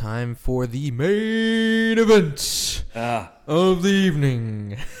it's time for the main event of the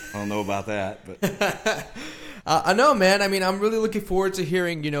evening. I don't know about that, but I know, man. I mean, I'm really looking forward to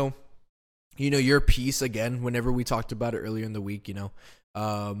hearing, your piece again, whenever we talked about it earlier in the week,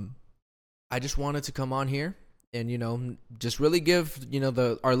 I just wanted to come on here and, just really give,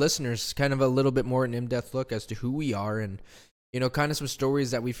 our listeners kind of a little bit more an in-depth look as to who we are and, kind of some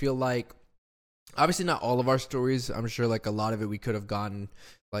stories that we feel like, obviously not all of our stories. I'm sure like a lot of it we could have gotten,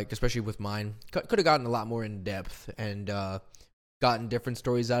 like, especially with mine, could have gotten a lot more in depth and gotten different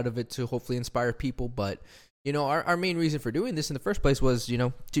stories out of it to hopefully inspire people. But, our main reason for doing this in the first place was,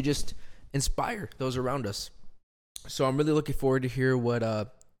 to just inspire those around us. So I'm really looking forward to hear what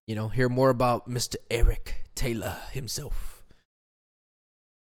hear more about Mr. Erik Taylor himself.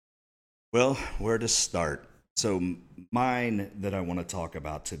 Well, where to start? So mine that I want to talk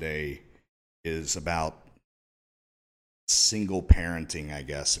about today is about single parenting, I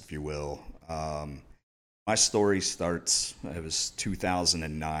guess, if you will. Um, my story starts, it was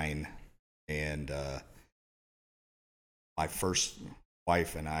 2009, and my first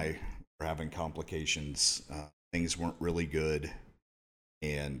wife and I were having complications. Things weren't really good,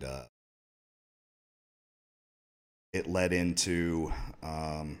 and it led into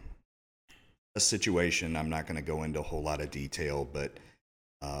a situation. I'm not going to go into a whole lot of detail, but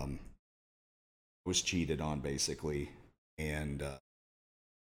um, I was cheated on basically, and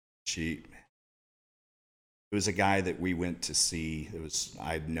she. It was a guy that we went to see. It was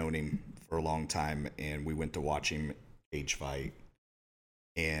I'd known him for a long time, and we went to watch him cage fight.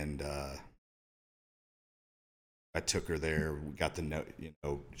 And I took her there. We got to know,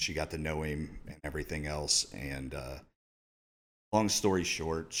 she got to know him and everything else. And long story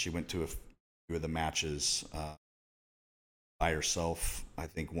short, she went to a few of the matches by herself. I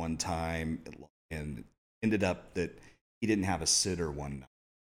think one time, and ended up that he didn't have a sitter one night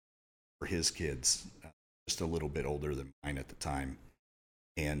for his kids, just a little bit older than mine at the time.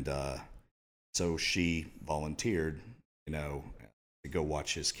 And so she volunteered, to go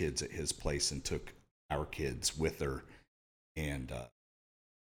watch his kids at his place, and took our kids with her. And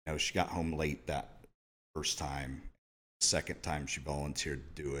she got home late that first time. Second time she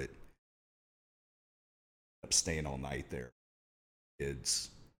volunteered to do it, up staying all night there,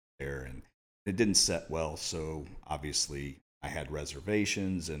 kids there, and it didn't set well. So obviously I had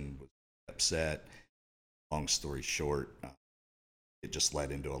reservations and was upset. Long story short, it just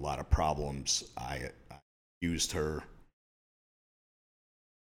led into a lot of problems. I used her,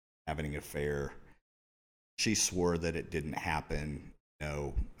 having an affair. She swore that it didn't happen.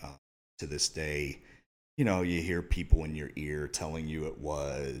 To this day, you hear people in your ear telling you it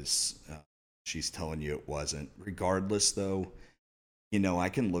was. She's telling you it wasn't. Regardless, though, I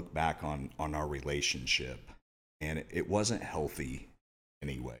can look back on our relationship, and it wasn't healthy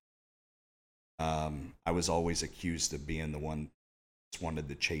anyway. I was always accused of being the one that just wanted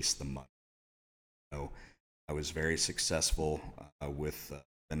to chase the money. I was very successful with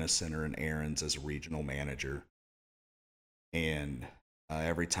Venice Center and Aaron's as a regional manager, and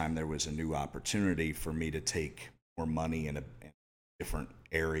every time there was a new opportunity for me to take more money in a different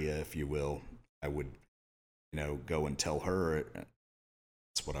area, if you will, I would, go and tell her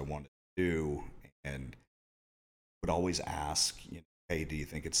that's what I wanted to do, and would always ask, hey, do you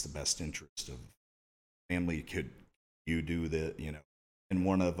think it's the best interest of family? Could you do the, And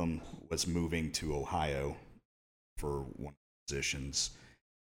one of them was moving to Ohio for one of the positions,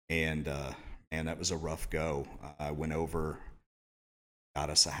 and man, that was a rough go. I went over, got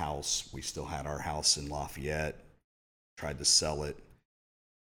us a house. We still had our house in Lafayette. Tried to sell it,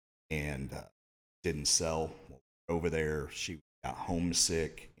 and didn't sell. Over there, she got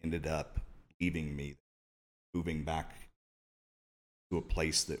homesick. Ended up leaving me, moving back to a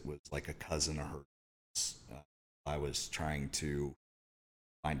place that was like a cousin of hers. I was trying to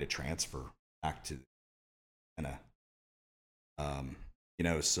find a transfer back to Atlanta.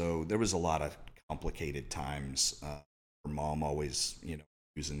 So there was a lot of complicated times. Her mom always,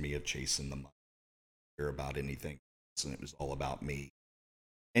 accusing me of chasing the money, care about anything else, and it was all about me.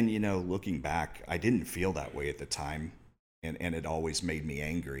 And looking back, I didn't feel that way at the time, and it always made me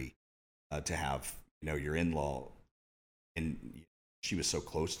angry to have your in-law, and she was so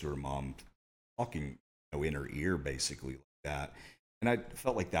close to her mom, talking in her ear basically like that, and I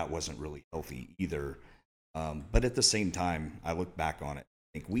felt like that wasn't really healthy either. But at the same time, I look back on it,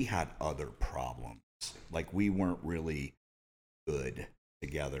 I think we had other problems, like we weren't really good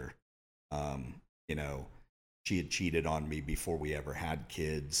together. Um, you know, she had cheated on me before we ever had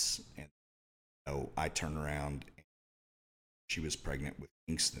kids, and I turned around, and she was pregnant with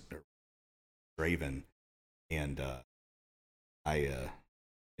Kingston or Draven, and I,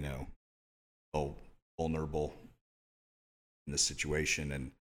 felt vulnerable in the situation,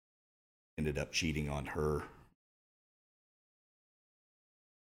 and ended up cheating on her.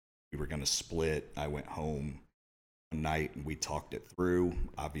 We were going to split. I went home one night and we talked it through.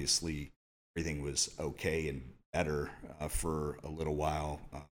 Obviously, everything was okay and better for a little while.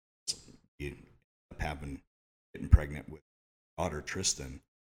 We ended up getting pregnant with daughter Tristan,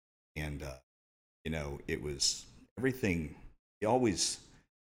 and it was everything. You always,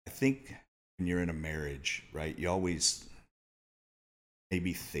 I think, when you're in a marriage, right? You always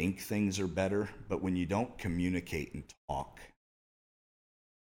maybe think things are better, but when you don't communicate and talk,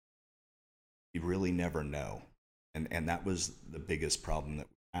 you really never know. And that was the biggest problem that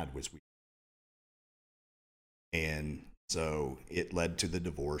we had was and so it led to the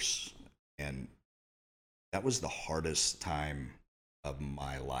divorce, and that was the hardest time of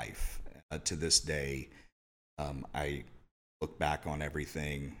my life. To this day, I look back on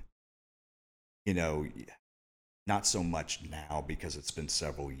everything. you know, not so much now because it's been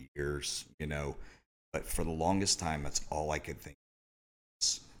several years, you know, but for the longest time, that's all I could think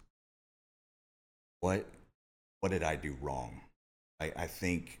is, what, what did I do wrong? I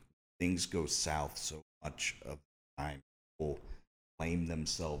think things go south so much of the time. People blame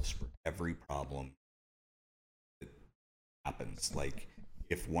themselves for every problem that happens. Like,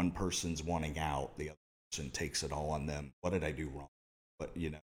 if one person's wanting out, the other person takes it all on them. What did I do wrong? But,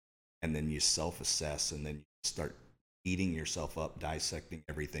 you know, and then you self-assess, and then you start eating yourself up, dissecting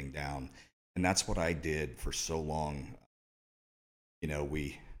everything down. And that's what I did for so long. You know,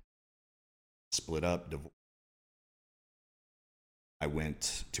 we split up. I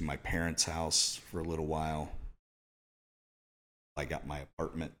went to my parents' house for a little while. I got my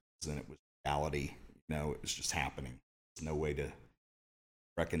apartment, then it was reality. You know, it was just happening. There's no way to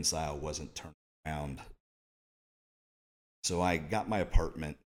reconcile, wasn't turning around. So I got my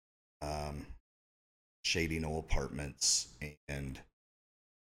apartment, um, Shady Knoll Apartments, and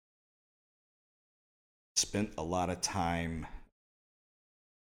spent a lot of time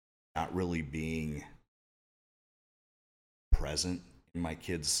not really being present in my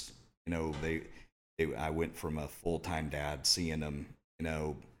kids. You know, I went from a full-time dad, seeing them, you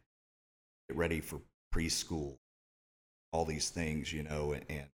know, get ready for preschool, all these things, you know,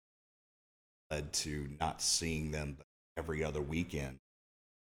 and led to not seeing them every other weekend.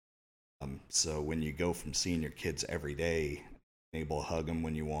 So when you go from seeing your kids every day, able to hug them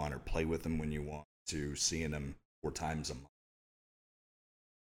when you want or play with them when you want, to seeing them 4 times a month,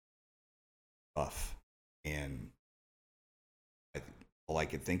 rough. And I, all I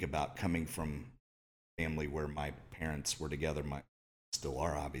could think about, coming from a family where my parents were together, my still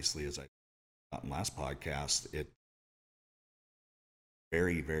are, obviously, as I got in last podcast, it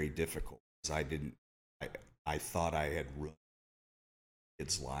very, very difficult, because I, I thought I had ruined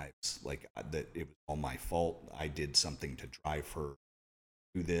kids' lives, like that it was all my fault. I did something to drive her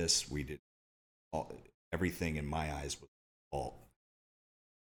to this. We did all, everything in my eyes was fault.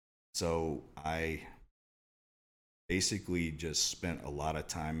 So I basically just spent a lot of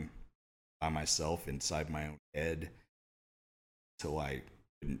time by myself inside my own head till I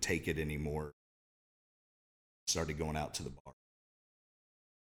couldn't take it anymore. Started going out to the bar.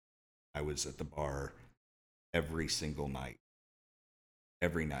 I was at the bar every single night,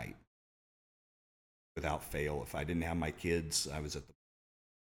 every night, without fail. If I didn't have my kids, I was at the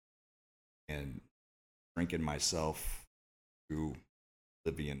bar and drinking myself through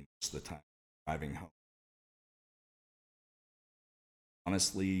oblivion most of the time, driving home.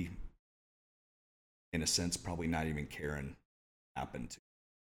 Honestly, in a sense, probably not even caring what happened to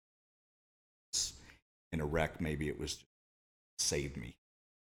us. In a wreck, maybe it was just saved me.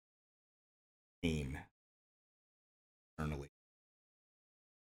 Pain internally.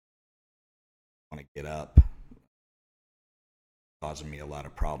 I want to get up, causing me a lot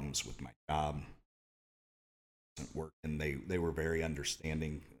of problems with my job. It wasn't working. They were very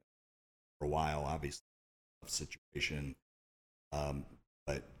understanding for a while, obviously, tough situation.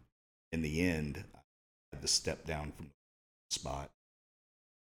 But in the end, I had to step down from the spot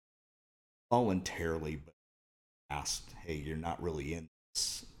voluntarily, but asked, "Hey, you're not really in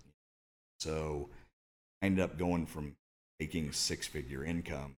this." So I ended up going from making six-figure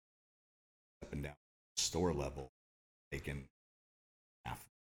income, stepping down to store level, making half.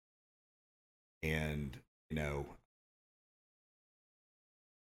 And, you know,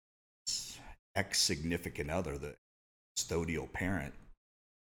 ex significant other, the custodial parent,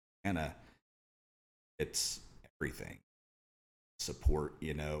 Anna, it's everything. Support,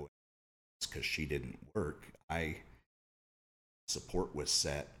 you know, it's because she didn't work. Support was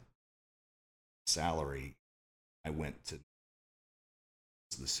set, salary. I went to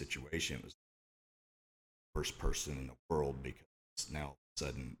the situation. It was the worst person in the world, because now all of a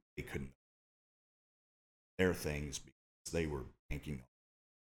sudden they couldn't their things because they were banking on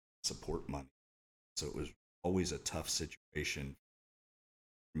support money. So it was always a tough situation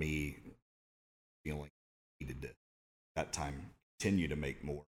for me, feeling I needed to, at that time, continue to make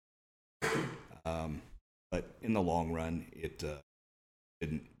more. But in the long run, it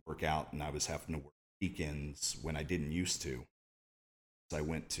didn't work out, and I was having to work weekends when I didn't used to. So I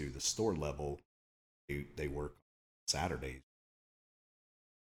went to the store level. They work Saturdays.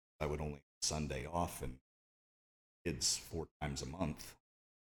 I would only have Sunday off, and kids 4 times a month.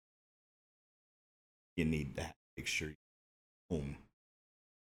 You need to make sure you're home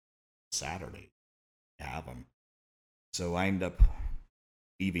Saturday to have them. So I ended up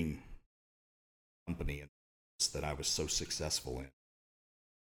leaving the company that I was so successful in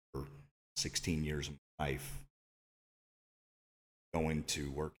for 16 years of my life, going to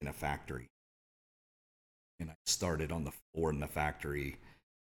work in a factory. and I started on the floor in the factory.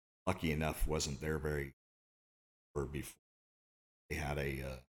 Lucky enough, wasn't there very or before they had a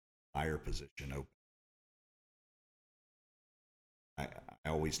higher position open. I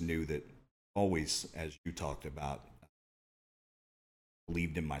always knew that, always, as you talked about,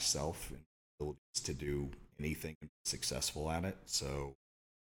 believed in myself and abilities to do anything and be successful at it. So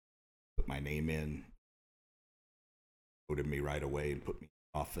put my name in, voted me right away and put me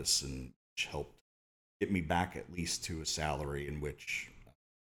in office, and which helped get me back at least to a salary in which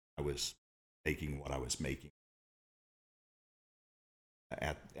I was making what I was making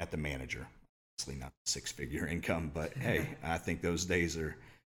at the manager. Obviously not 6-figure income, but hey, I think those days are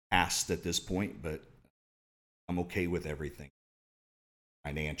past at this point, but I'm okay with everything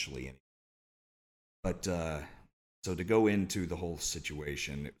financially. But so to go into the whole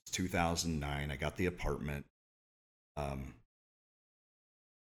situation, it was 2009. I got the apartment.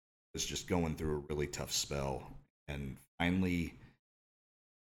 Was just going through a really tough spell, and finally,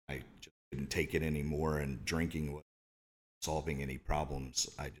 I just didn't take it anymore. And drinking wasn't solving any problems.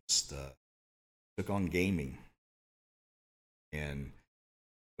 I just took on gaming and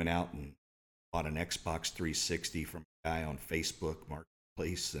went out and bought an Xbox 360 from a guy on Facebook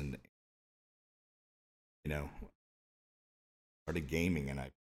Marketplace, and started gaming. And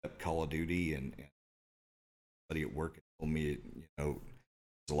I picked up Call of Duty, and somebody at work told me, it was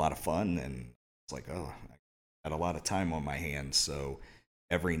a lot of fun, and it's like, oh, I had a lot of time on my hands. So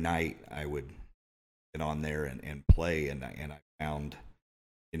every night I would get on there and play, and I found,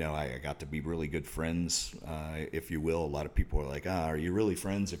 I got to be really good friends, if you will. A lot of people are like, are you really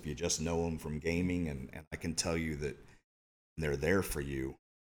friends if you just know them from gaming? And I can tell you that they're there for you.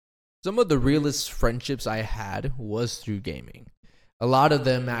 Some of the realest friendships I had was through gaming. A lot of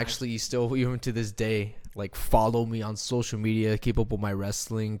them actually still, even to this day, like follow me on social media, keep up with my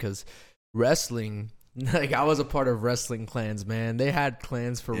wrestling, because wrestling, like I was a part of wrestling clans, man. They had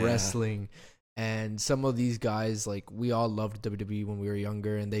clans for wrestling, and some of these guys, like we all loved WWE when we were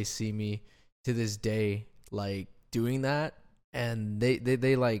younger, and they see me to this day like doing that, and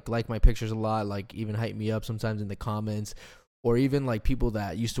they like my pictures a lot, like even hype me up sometimes in the comments, or even like people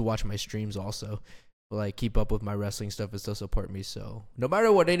that used to watch my streams also like keep up with my wrestling stuff and still support me. So no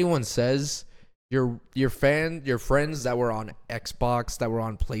matter what anyone says, your friends that were on Xbox, that were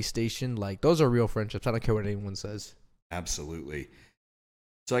on PlayStation, like those are real friendships. I don't care what anyone says. Absolutely.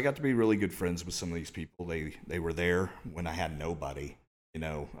 So I got to be really good friends with some of these people. They were there when I had nobody.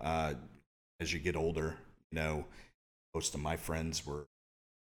 As you get older, most of my friends were,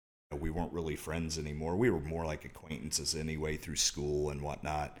 we weren't really friends anymore. We were more like acquaintances anyway through school and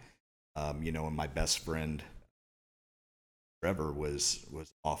whatnot. And my best friend Trevor was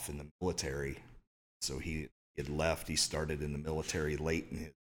off in the military, so he had left. He started in the military late in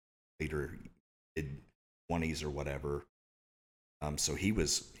his later mid-20s or whatever. So he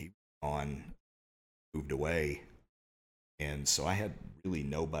was on, moved away, and so I had really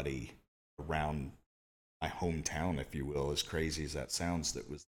nobody around my hometown, if you will, as crazy as that sounds, that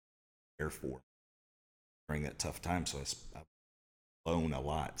was there for me during that tough time. So I was alone a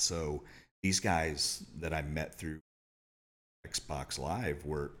lot. So these guys that I met through Xbox Live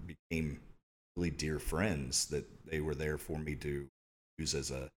became really dear friends, that they were there for me to use as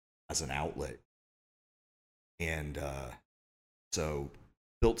an outlet. And so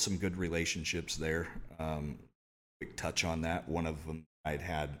built some good relationships there. Quick touch on that. One of them I'd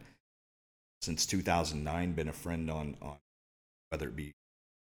had since 2009, been a friend on whether it be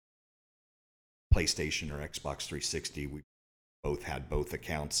PlayStation or Xbox 360. We both had both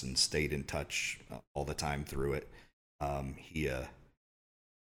accounts and stayed in touch all the time through it. He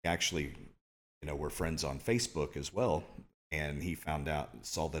actually, we're friends on Facebook as well, and he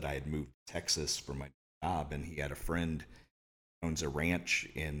saw that I had moved to Texas for my job, and he had a friend who owns a ranch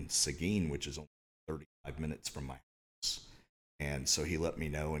in Seguin, which is only 35 minutes from my house. And so he let me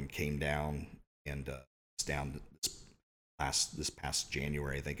know and came down, and was down this past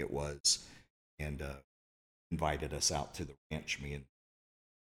January, I think it was, and invited us out to the ranch, me and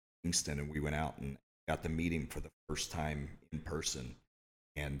Kingston, and we went out and got to meet him for the first time in person.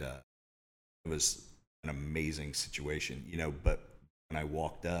 And it was an amazing situation, but when I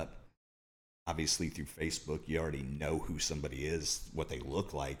walked up, obviously through Facebook, you already know who somebody is, what they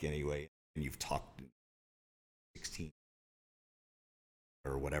look like anyway, and you've talked 16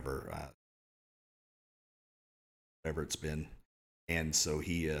 or whatever it's been. And so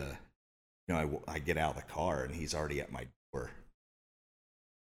he, I get out of the car and he's already at my door.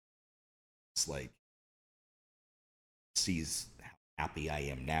 It's like, sees how happy I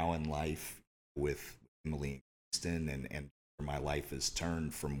am now in life with Emily and Kristen, and where my life has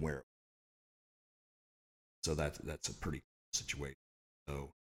turned from where So that's a pretty cool situation. So,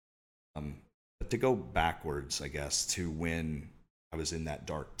 but to go backwards, I guess, to when I was in that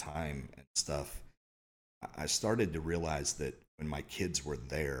dark time and stuff, I started to realize that when my kids were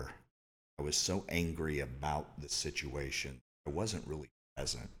there, I was so angry about the situation. I wasn't really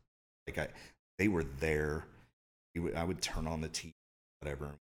present. Like they were there. I would turn on the TV, whatever,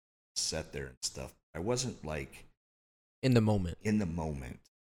 and sit there and stuff. I wasn't like In the moment. in the moment.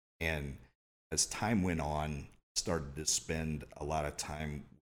 And as time went on, started to spend a lot of time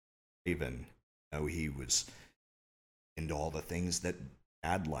with Raven. You know, he was into all the things that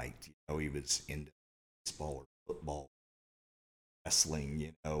Dad liked. You know, he was into baseball or football, wrestling.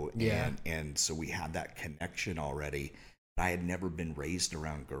 You know, Yeah. and so we had that connection already. I had never been raised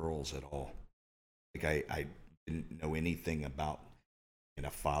around girls at all. Like I didn't know anything about being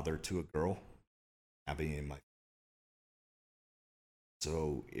a father to a girl, having in my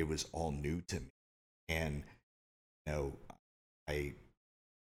so it was all new to me. And you know, I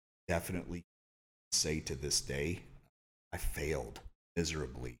definitely say to this day, I failed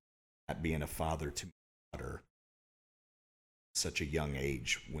miserably at being a father to my daughter at such a young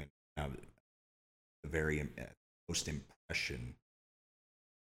age when the very most impression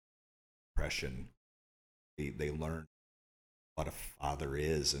they learn what a father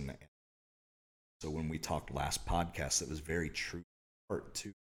is. And so when we talked last podcast, it was very true part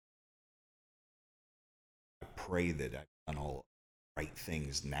too. I pray that I've done all right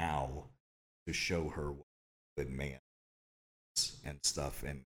things now to show her what a good man is and stuff,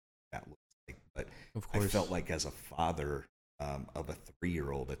 and that looks like. But Of I course. felt like as a father of a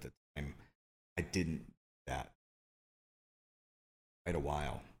 3-year-old at the time, I didn't do that quite a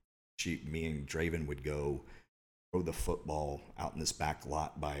while. Me and Draven would go throw the football out in this back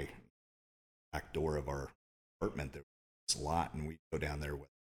lot by back door of our apartment. There was a lot, and we'd go down there with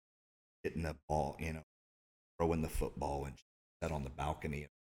hitting the ball, you know, throwing the football, and sat on the balcony,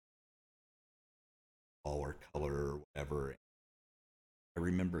 ball or color or whatever. I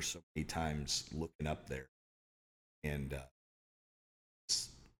remember so many times looking up there and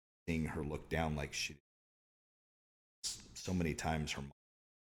seeing her look down like she. So many times her mom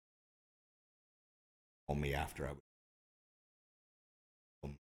called me after I was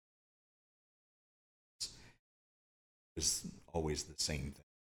home. It was always the same thing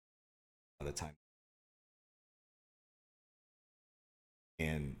by the time,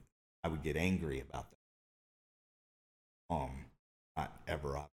 and I would get angry about that. Not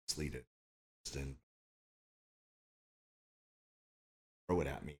ever obviously to just and throw it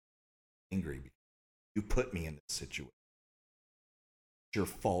at me, angry because you put me in this situation. It's your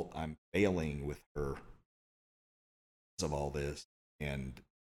fault. I'm failing with her because of all this, and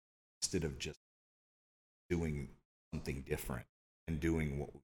instead of just doing something different and doing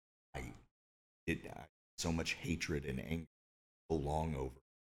what I did, so much hatred and anger so long over.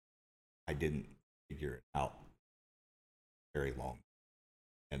 I didn't figure it out very long,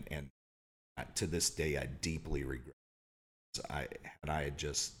 and to this day I deeply regret. I had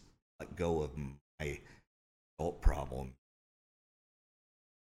just let go of my adult problem.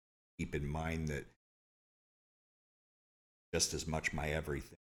 Keep in mind that just as much my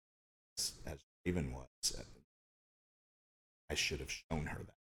everything as Raven was, I should have shown her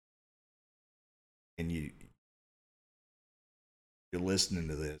that. And you're listening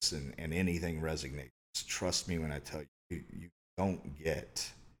to this, and anything resonates. Trust me when I tell you don't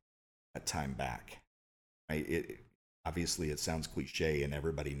get that time back. Right? Obviously it sounds cliche and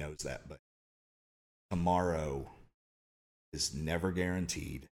everybody knows that, but tomorrow is never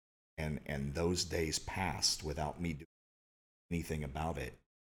guaranteed, and those days passed without me doing anything about it.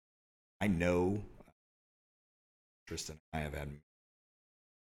 I know Tristan and I have had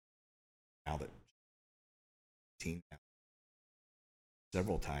now that teen now,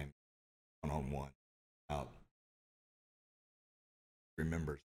 several times one on one about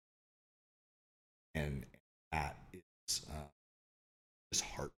remembers, and that is his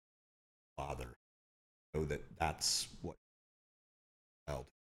heart, father. Know that that's what child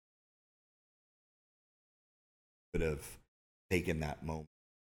could have taken that moment.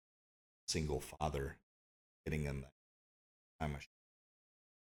 Single father, getting him that time,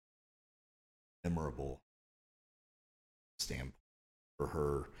 a memorable standpoint for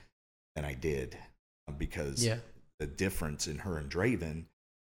her than I did, because Yeah. the difference in her and Draven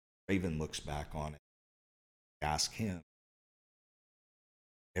looks back on it, ask him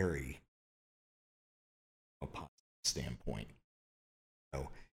very a positive standpoint, you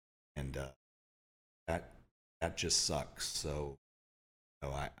know, and that that just sucks. So, you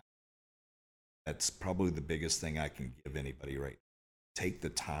know, I that's probably the biggest thing I can give anybody right. Take the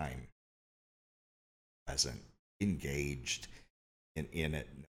time present, engaged in it,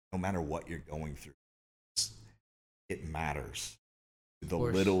 no matter what you're going through. It matters. The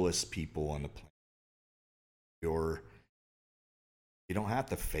littlest people on the planet. You don't have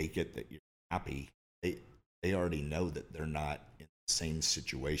to fake it that you're happy. They already know that they're not in the same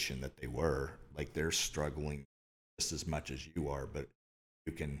situation that they were. Like, they're struggling just as much as you are, but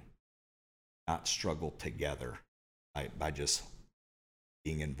you can not struggle together by just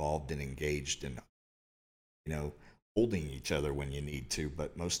being involved and engaged and, holding each other when you need to.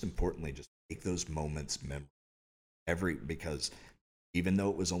 But most importantly, just make those moments memorable. Because even though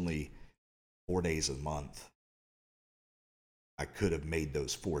it was only 4 days a month, I could have made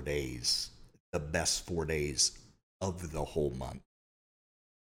those 4 days the best 4 days of the whole month,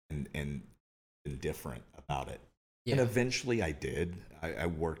 and been different about it. Yeah. And eventually I did. I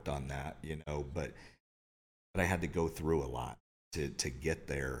worked on that, but I had to go through a lot to get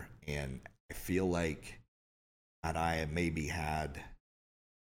there. And I feel like that I maybe had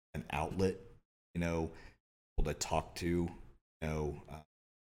an outlet, people to talk to,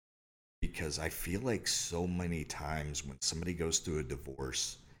 because I feel like so many times when somebody goes through a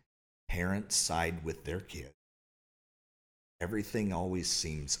divorce, parents side with their kid. Everything always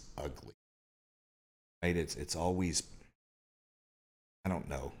seems ugly, right? It's always, I don't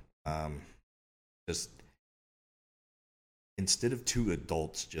know, just instead of two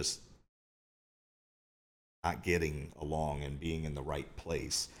adults just not getting along and being in the right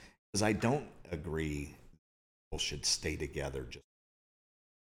place, because I don't agree people should stay together.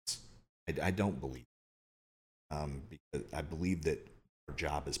 I don't believe because I believe that our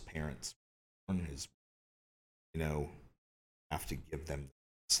job as parents is, have to give them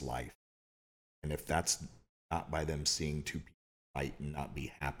this life. And if that's not by them seeing two people fight and not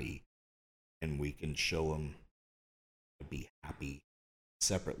be happy, and we can show them to be happy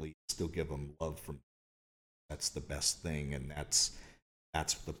separately, still give them love from, that's the best thing. And that's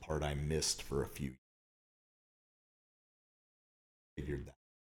the part I missed for a few years. Figured that.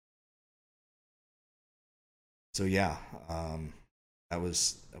 So yeah, that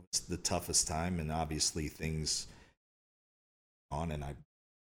was the toughest time, and obviously things on, and I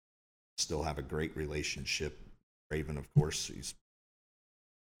still have a great relationship. Raven, of course, he's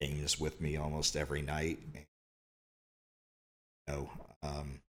games with me almost every night.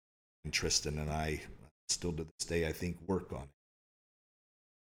 And Tristan and I still to this day, I think, work on it.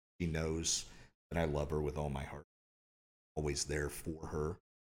 She knows that I love her with all my heart, always there for her,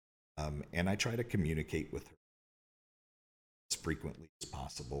 and I try to communicate with her as frequently as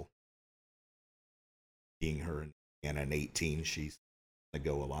possible. Being her and an 18, she's gonna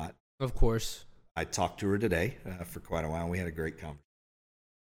go a lot. Of course. I talked to her today for quite a while. We had a great conversation.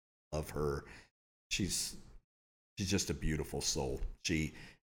 Love her. She's just a beautiful soul. She's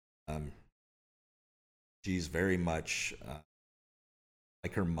very much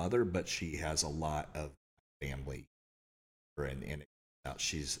like her mother, but she has a lot of family. And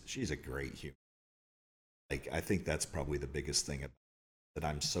she's a great human. Like, I think that's probably the biggest thing that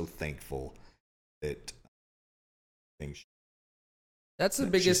I'm so thankful that things. That's the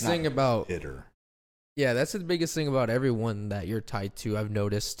biggest thing about bitter. Yeah, that's the biggest thing about everyone that you're tied to. I've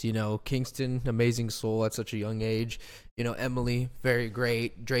noticed, Kingston, amazing soul at such a young age. Emily, very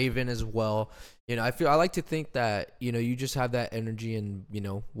great. Draven as well. I like to think that, you just have that energy and,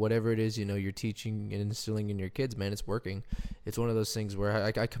 whatever it is, you're teaching and instilling in your kids, man, it's working. It's one of those things where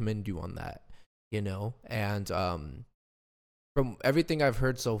I commend you on that, and from everything I've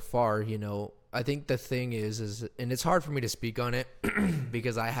heard so far, I think the thing is, and it's hard for me to speak on it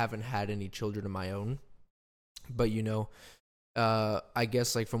because I haven't had any children of my own, but, I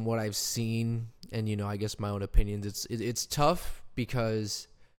guess, like, from what I've seen and, I guess my own opinions, it's tough because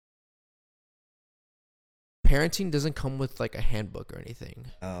parenting doesn't come with, like, a handbook or anything.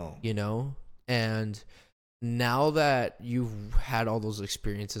 Oh. And now that you've had all those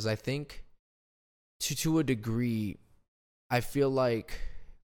experiences, I think to a degree, I feel like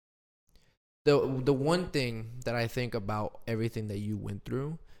the one thing that I think about everything that you went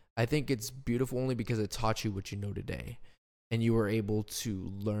through, I think it's beautiful only because it taught you what you know today, and you were able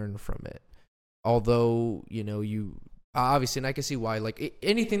to learn from it. Although, you obviously, and I can see why, like,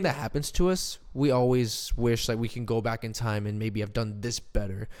 anything that happens to us, we always wish, like, we can go back in time and maybe have done this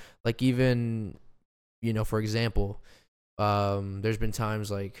better. Like, even, for example, there's been times,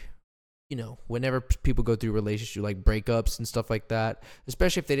 like, whenever people go through relationship, like breakups and stuff like that,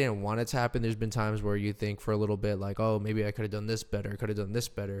 especially if they didn't want it to happen, there's been times where you think for a little bit, like, oh, maybe I could have done this better,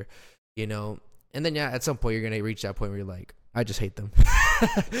 and then, yeah, at some point you're going to reach that point where you're like, I just hate them.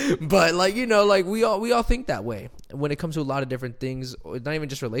 But like, like we all think that way when it comes to a lot of different things, not even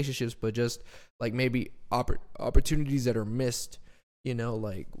just relationships, but just like maybe opportunities that are missed.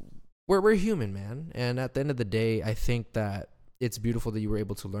 Like we're human, man. And at the end of the day, I think that it's beautiful that you were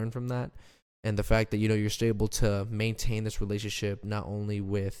able to learn from that. And the fact that, you're still able to maintain this relationship, not only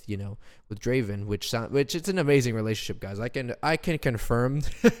with, with Draven, which it's an amazing relationship, guys. I can confirm.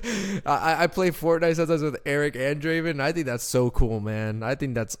 I play Fortnite sometimes with Erik and Draven. And I think that's so cool, man. I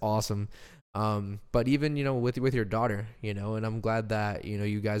think that's awesome. But even, with your daughter, and I'm glad that,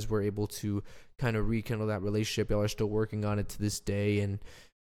 you guys were able to kind of rekindle that relationship. Y'all are still working on it to this day. And,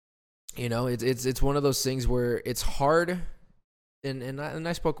 it's one of those things where it's hard. And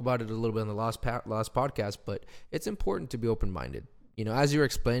I spoke about it a little bit in the last podcast, but it's important to be open-minded. As you were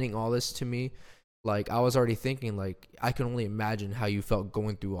explaining all this to me, like I was already thinking, like I can only imagine how you felt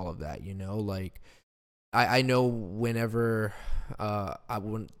going through all of that. Like I know whenever I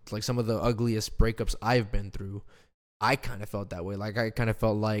went, like some of the ugliest breakups I've been through, I kind of felt that way. Like I kind of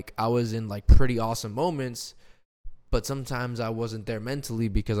felt like I was in like pretty awesome moments, but sometimes I wasn't there mentally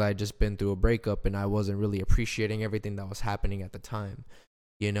because I had just been through a breakup and I wasn't really appreciating everything that was happening at the time.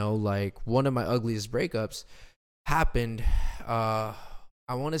 Like one of my ugliest breakups happened, I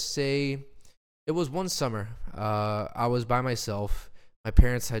want to say it was one summer. I was by myself. My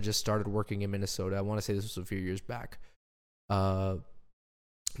parents had just started working in Minnesota. I want to say this was a few years back. So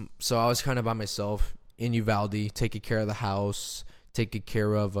I was kind of by myself in Uvalde, taking care of the house, taking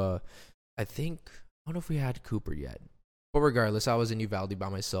care of, I don't know if we had Cooper yet, but regardless, I was in Uvalde by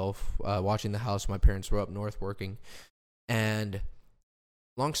myself, watching the house. My parents were up north working, and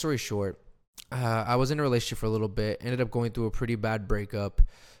long story short, I was in a relationship for a little bit, ended up going through a pretty bad breakup.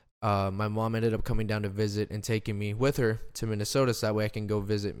 My mom ended up coming down to visit and taking me with her to Minnesota so that way I can go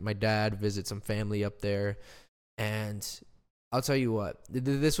visit my dad, visit some family up there. And I'll tell you what,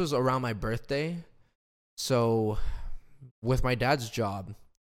 this was around my birthday. So with my dad's job,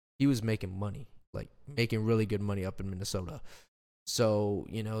 he was making money. Like making really good money up in Minnesota. So,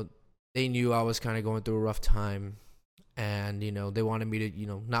 they knew I was kind of going through a rough time and, they wanted me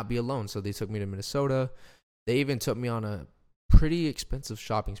to, not be alone. So they took me to Minnesota. They even took me on a pretty expensive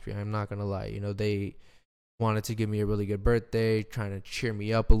shopping spree. I'm not going to lie. They wanted to give me a really good birthday, trying to cheer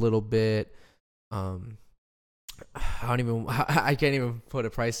me up a little bit. I can't even put a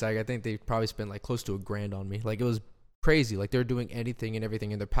price tag. I think they probably spent like close to $1,000 on me. Like it was crazy. Like they're doing anything and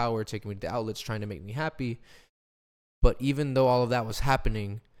everything in their power, taking me to the outlets, trying to make me happy. But even though all of that was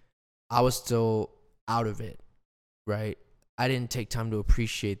happening, I was still out of it, right? I didn't take time to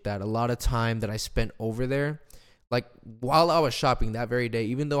appreciate that. A lot of time that I spent over there, like while I was shopping that very day,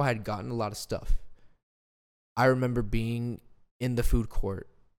 even though I had gotten a lot of stuff, I remember being in the food court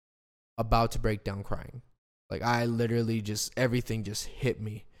about to break down crying. Like I literally everything just hit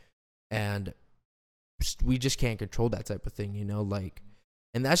me. And we just can't control that type of thing, like,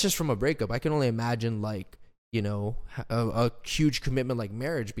 and that's just from a breakup. I can only imagine like, a huge commitment like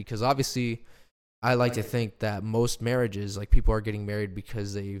marriage, because obviously I like to think that most marriages, like people are getting married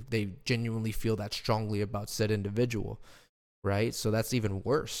because they genuinely feel that strongly about said individual. Right. So that's even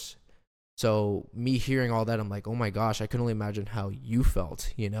worse. So me hearing all that, I'm like, oh my gosh, I can only imagine how you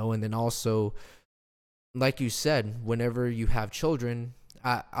felt, and then also, like you said, whenever you have children,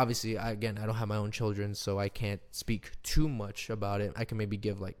 obviously, I don't have my own children, so I can't speak too much about it. I can maybe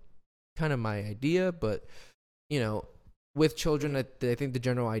give like kind of my idea, but with children, I think the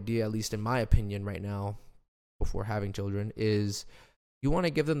general idea, at least in my opinion right now, before having children, is you want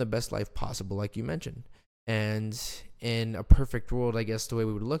to give them the best life possible, like you mentioned. And in a perfect world, I guess the way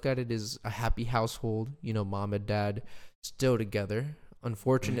we would look at it is a happy household, mom and dad still together.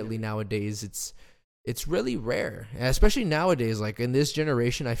 Unfortunately, nowadays, it's really rare, especially nowadays. Like in this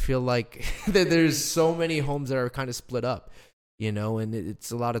generation, I feel like that there's so many homes that are kind of split up, and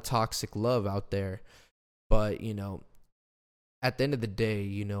it's a lot of toxic love out there. But, at the end of the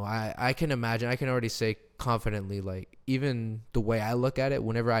day, I can imagine, I can already say confidently, like even the way I look at it,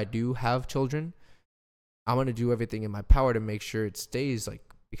 whenever I do have children, I'm going to do everything in my power to make sure it stays like,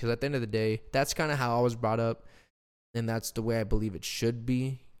 because at the end of the day, that's kind of how I was brought up. And that's the way I believe it should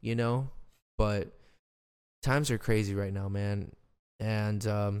be, but times are crazy right now, man. And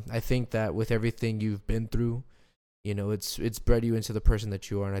I think that with everything you've been through, it's bred you into the person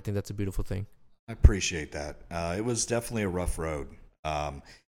that you are. And I think that's a beautiful thing. I appreciate that. It was definitely a rough road. And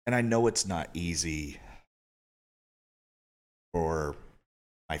I know it's not easy for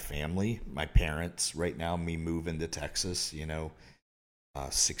my family, my parents right now, me moving to Texas,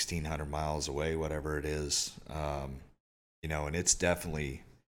 1,600 miles away, whatever it is. And it's definitely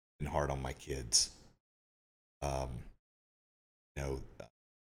been hard on my kids. you know,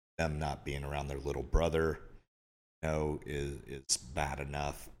 them not being around their little brother, is bad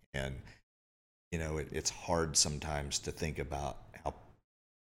enough. And, it's hard sometimes to think about how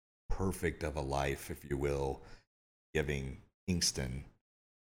perfect of a life, if you will, giving Kingston.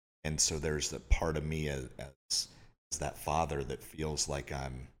 And so there's that part of me as that father that feels like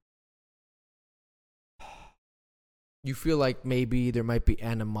You feel like maybe there might be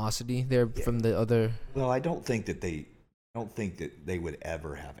animosity there from the other. well, I don't think that they would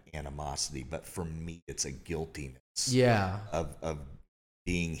ever have animosity, but for me, it's a guiltiness Yeah. of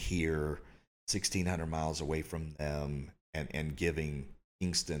being here 1,600 miles away from them and giving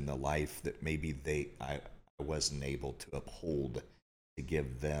Kingston the life that maybe I wasn't able to uphold, to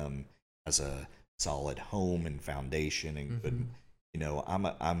give them as a solid home and foundation and good.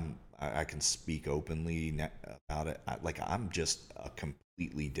 I can speak openly about it. I'm just a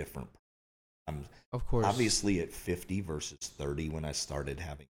completely different. I'm Of course. obviously at 50 versus 30 when I started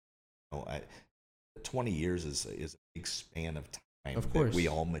having. 20 years is a big span of time Of that course. we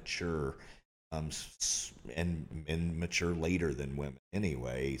all mature, and mature later than women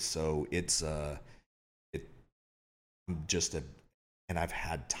anyway. So it I'm just a and I've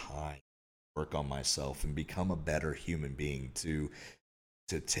had time to work on myself and become a better human being to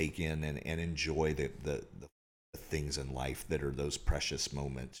take in and enjoy the things in life that are those precious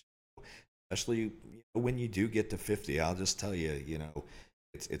moments, especially when you do get to 50. I'll just tell you,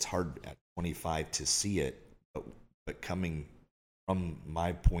 it's hard at 25 to see it, but coming from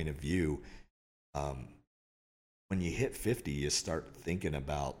my point of view, um, when you hit 50, you start thinking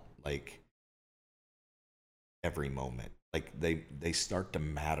about like every moment. Like they start to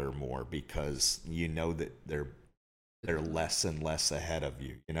matter more because you know that they're less and less ahead of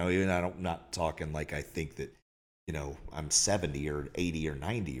you. Even I'm not talking like I think that I'm 70 or 80 or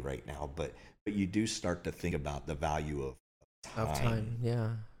 90 right now, but you do start to think about the value of Of time, time.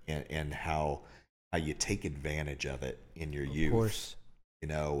 Yeah. and how you take advantage of it in your Of youth. course.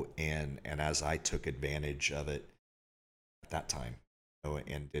 And as I took advantage of it at that time,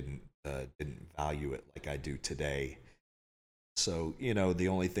 and didn't value it like I do today. So the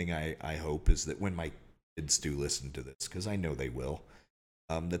only thing I hope is that when my kids do listen to this, because I know they will,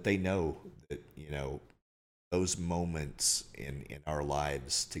 that they know that those moments in our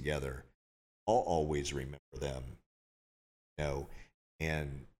lives together, I'll always remember them. you know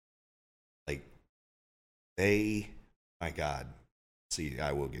and like they, my God, see,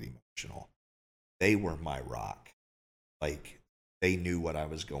 I will get emotional. They were my rock. Like, they knew what I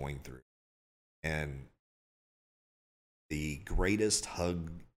was going through. And the greatest hug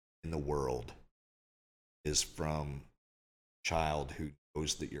in the world is from a child who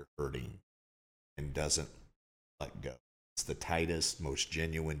knows that you're hurting and doesn't let go. It's the tightest, most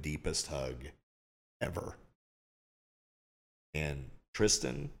genuine, deepest hug ever. And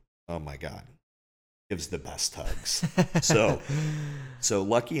Tristan, oh my God, gives the best hugs. So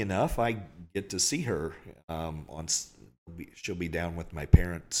lucky enough, I get to see her she'll be down with my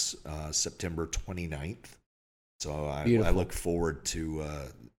parents September 29th. So I look forward to a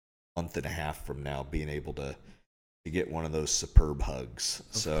month and a half from now being able to get one of those superb hugs.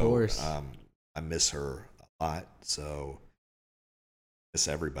 Of course. I miss her a lot. So miss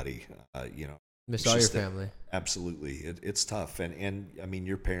everybody. Miss all your family. Absolutely, it's tough, and I mean,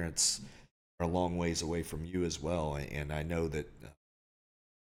 your parents are a long ways away from you as well, and I know that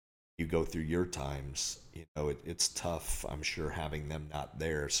you go through your times. It's tough. I'm sure having them not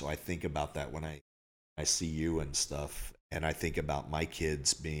there. So I think about that when I see you and stuff, and I think about my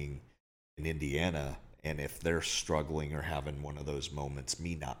kids being in Indiana, and if they're struggling or having one of those moments,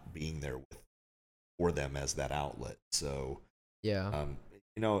 me not being there for them as that outlet. So Yeah.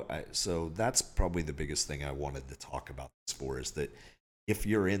 so that's probably the biggest thing I wanted to talk about this for, is that if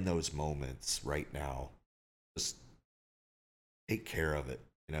you're in those moments right now, just take care of it.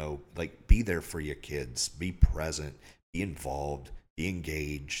 Like, be there for your kids, be present, be involved, be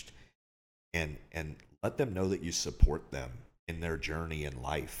engaged, and let them know that you support them in their journey in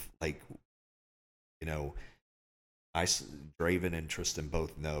life. Like, Draven and Tristan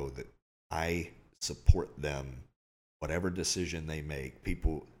both know that I support them, whatever decision they make.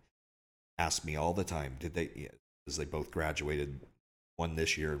 People ask me all the time, because they both graduated, one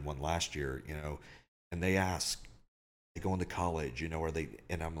this year and one last year, and they ask, they go into college, are they,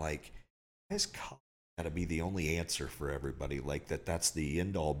 and I'm like, is college got to be the only answer for everybody? Like, that's the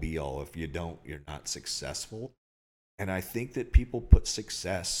end all be all. If you don't, you're not successful. And I think that people put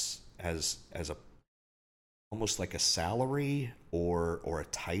success as a almost like a salary or a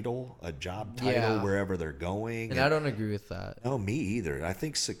title, a job title, wherever they're going. And I don't agree with that. No, me either. I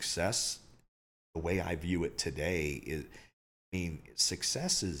think success, the way I view it today, I mean,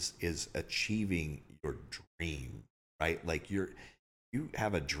 success is achieving your dream, right? Like you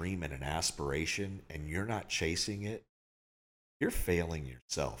have a dream and an aspiration and you're not chasing it, you're failing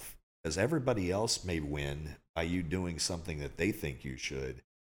yourself. Because everybody else may win by you doing something that they think you should,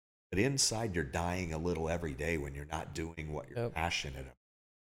 but inside you're dying a little every day when you're not doing what you're Yep. passionate about.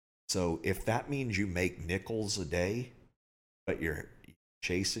 So if that means you make nickels a day, but you're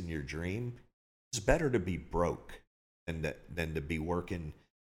chasing your dream, it's better to be broke than to be working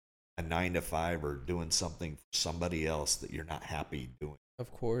a 9 to 5 or doing something for somebody else that you're not happy doing.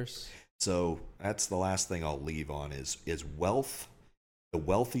 Of course. So that's the last thing I'll leave on is wealth. The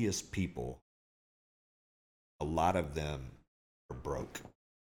wealthiest people, a lot of them are broke.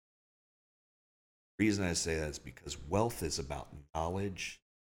 The reason I say that is because wealth is about knowledge.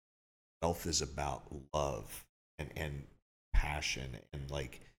 Wealth is about love and passion and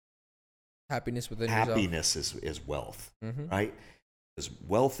like Happiness within yourself. happiness is wealth, Mm-hmm. right? Because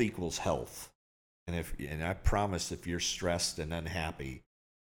wealth equals health. And I promise if you're stressed and unhappy,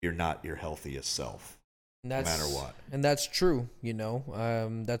 you're not your healthiest self. And that's, no matter what. And that's true, you know.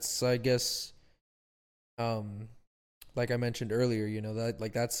 That's I guess like I mentioned earlier, you know, that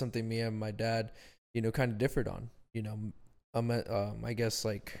like that's something me and my dad, you know, kind of differed on. You know, I guess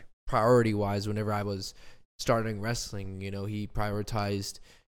like priority wise, whenever I was starting wrestling, you know, he prioritized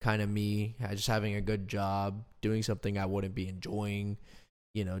kind of me just having a good job, doing something I wouldn't be enjoying,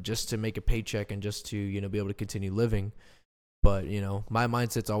 you know, just to make a paycheck and just to, you know, be able to continue living. But, you know, my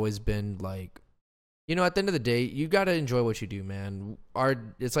mindset's always been like, you know, at the end of the day, you got to enjoy what you do, man.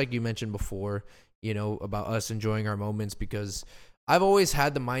 It's like you mentioned before, you know, about us enjoying our moments, because I've always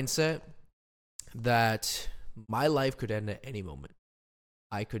had the mindset that my life could end at any moment.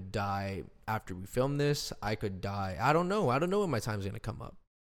 I could die after we film this. I could die. I don't know. I don't know when my time's going to come up.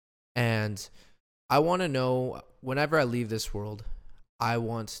 And I want to know, whenever I leave this world, I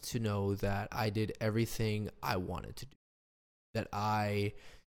want to know that I did everything I wanted to do. That I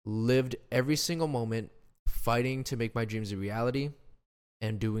lived every single moment fighting to make my dreams a reality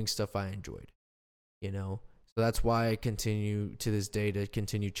and doing stuff I enjoyed, you know? So that's why I continue to this day to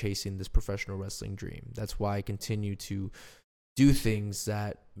continue chasing this professional wrestling dream. That's why I continue to do things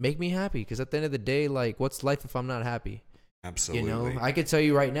that make me happy. Because at the end of the day, like, what's life if I'm not happy? Absolutely. You know, I could tell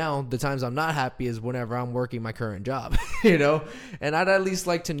you right now, the times I'm not happy is whenever I'm working my current job, you know? And I'd at least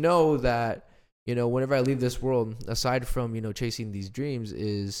like to know that, you know, whenever I leave this world, aside from, you know, chasing these dreams,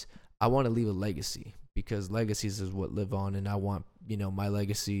 is I want to leave a legacy, because legacies is what live on. And I want, you know, my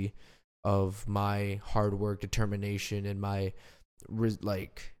legacy of my hard work, determination, and my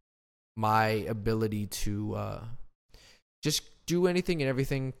ability to just do anything and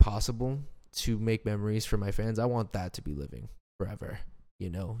everything possible to make memories for my fans. I want that to be living forever, you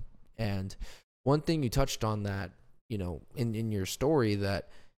know? And one thing you touched on that, you know, in your story that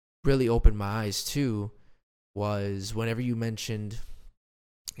really opened my eyes too, was whenever you mentioned,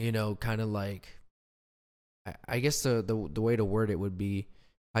 you know, kind of like, I guess the way to word it would be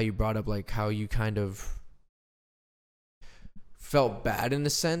how you brought up like how you kind of felt bad in a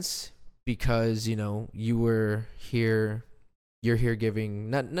sense because, you know, you're here giving,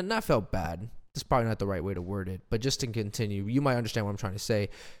 not felt bad. That's probably not the right way to word it, but just to continue, you might understand what I'm trying to say,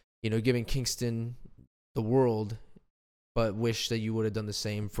 you know, giving Kingston the world, but wish that you would have done the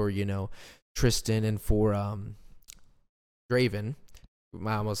same for, you know, Tristan and for Draven.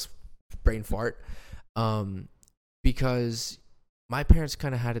 I almost brain fart. Because my parents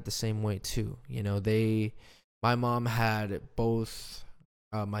kind of had it the same way too. You know, my mom had both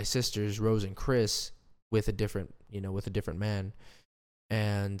my sisters, Rose and Chris, with a different man.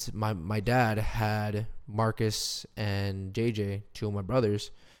 And my dad had Marcus and JJ, two of my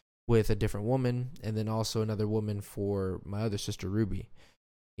brothers, with a different woman, and then also another woman for my other sister, Ruby.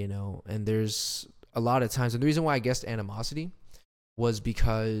 You know, and there's a lot of times, and the reason why I guessed animosity was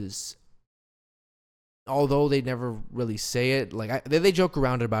because although they never really say it, like they joke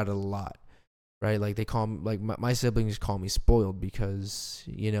around about it a lot, right? Like they call me, like my siblings call me spoiled because,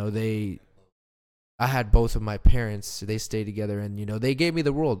 you know, I had both of my parents, they stayed together, and, you know, they gave me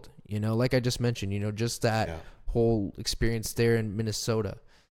the world, you know, like I just mentioned, you know, just that whole experience there in Minnesota.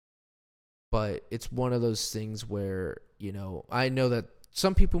 But it's one of those things where, you know, I know that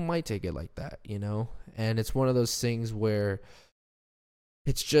some people might take it like that, you know, and it's one of those things where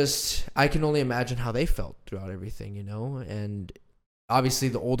it's just, I can only imagine how they felt throughout everything, you know, and obviously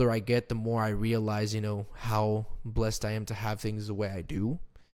the older I get, the more I realize, you know, how blessed I am to have things the way I do,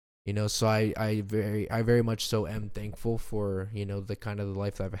 you know, so I very much so am thankful for, you know, the kind of the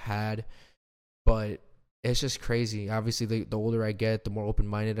life that I've had. But it's just crazy. Obviously, the older I get, the more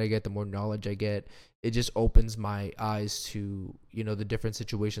open-minded I get, the more knowledge I get. It just opens my eyes to, the different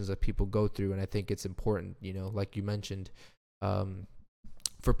situations that people go through. And I think it's important, like you mentioned,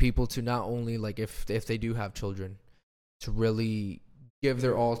 for people to not only, like, if they do have children, to really give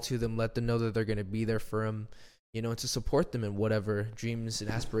their all to them, let them know that they're going to be there for them, and to support them in whatever dreams and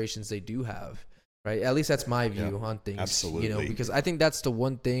aspirations they do have, right? At least that's my view on things. Absolutely. Because I think that's the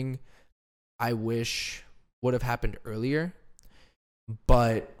one thing I wish would have happened earlier.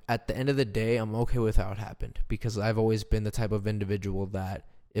 But at the end of the day, I'm okay with how it happened, because I've always been the type of individual that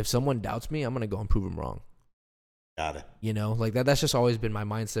if someone doubts me, I'm going to go and prove them wrong. Got it. Like that's just always been my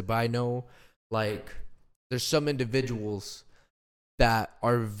mindset. But I know, like, there's some individuals that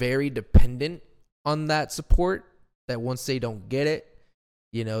are very dependent on that support, that once they don't get it,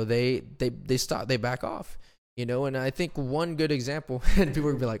 they stop, they back off, and I think one good example, and people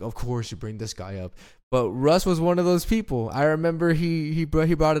would be like, of course you bring this guy up, but Russ was one of those people. I remember he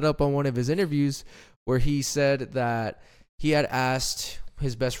brought it up on one of his interviews where he said that he had asked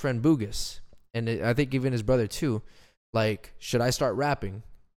his best friend Boogus, and I think even his brother too, like, should I start rapping?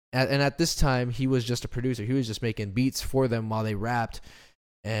 And at this time, he was just a producer. He was just making beats for them while they rapped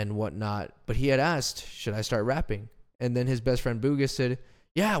and whatnot. But he had asked, should I start rapping? And then his best friend Boogus said,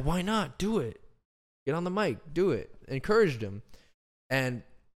 yeah, why not? Do it. Get on the mic. Do it. Encouraged him. And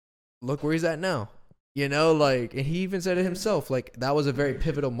look where he's at now. And he even said it himself, like, that was a very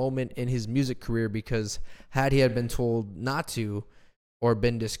pivotal moment in his music career, because had he had been told not to or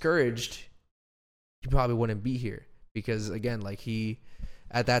been discouraged, he probably wouldn't be here. Because, again, like, he,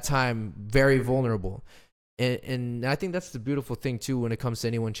 at that time, very vulnerable. And I think that's the beautiful thing, too, when it comes to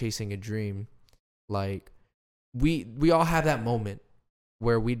anyone chasing a dream. Like, we all have that moment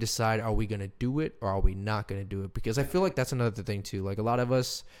where we decide, are we going to do it or are we not going to do it? Because I feel like that's another thing, too. Like, a lot of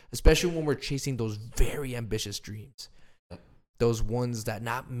us, especially when we're chasing those very ambitious dreams, those ones that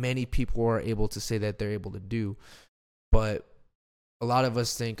not many people are able to say that they're able to do. But a lot of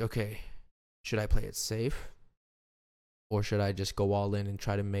us think, okay, should I play it safe? Or should I just go all in and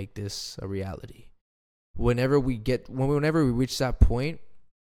try to make this a reality? Whenever we reach that point,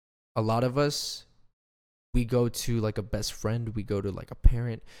 a lot of us, we go to like a best friend, we go to like a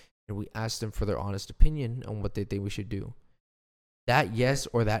parent, and we ask them for their honest opinion on what they think we should do. That yes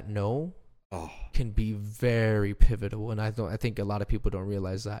or that no can be very pivotal, and I think a lot of people don't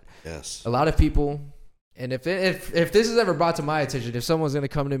realize that. Yes. A lot of people, and if this is ever brought to my attention, if someone's gonna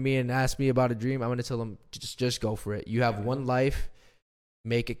come to me and ask me about a dream, I'm gonna tell them just go for it. You have one life,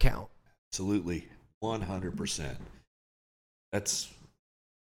 make it count. Absolutely, 100%.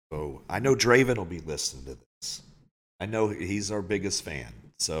 So I know Draven will be listening to this. I know he's our biggest fan.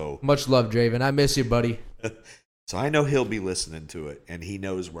 So much love, Draven. I miss you, buddy. So I know he'll be listening to it, and he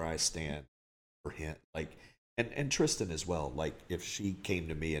knows where I stand for him. Like, and Tristan as well. Like, if she came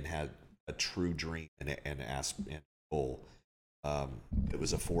to me and had a true dream and asked in full, it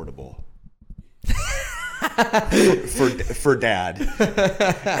was affordable for Dad.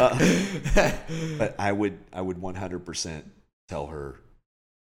 But I would 100% tell her,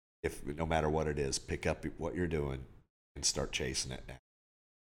 if no matter what it is, pick up what you're doing and start chasing it now.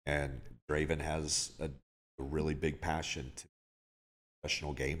 And Draven has a really big passion to be a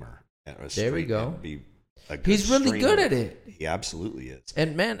professional gamer. There we go. He's really good at it. He absolutely is.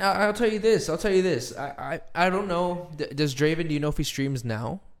 And man, I'll tell you this. I don't know. Does Draven? Do you know if he streams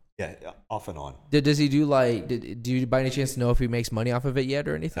now? Yeah, off and on. Does he do do you by any chance know if he makes money off of it yet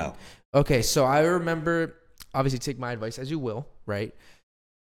or anything? No. Okay, so I remember, obviously, take my advice as you will, right?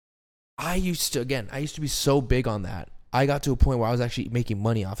 I used to be so big on that. I got to a point where I was actually making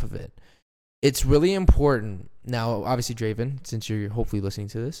money off of it. It's really important. Now, obviously, Draven, since you're hopefully listening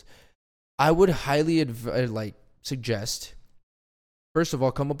to this, I would highly suggest, first of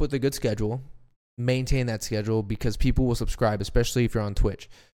all, come up with a good schedule, maintain that schedule, because people will subscribe, especially if you're on Twitch.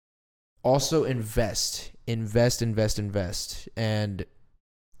 Also, invest. And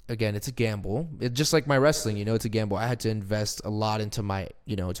again, it's a gamble. It's just like my wrestling, it's a gamble. I had to invest a lot into my,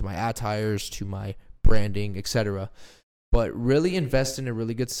 to my attires, to my branding, etc. But really invest in a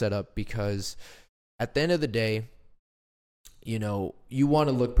really good setup, because at the end of the day, you want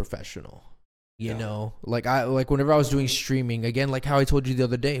to look professional. Like whenever I was doing streaming, again, like how I told you the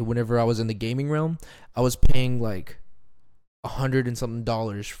other day, whenever I was in the gaming realm, I was paying like $100 and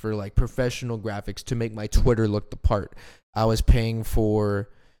something for like professional graphics to make my Twitter look the part. I was paying for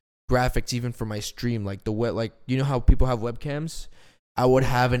graphics even for my stream, like how people have webcams. I would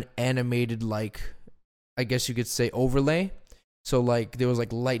have an animated, like, I guess you could say, overlay. So like there was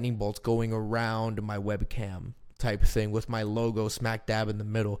like lightning bolts going around my webcam type thing with my logo smack dab in the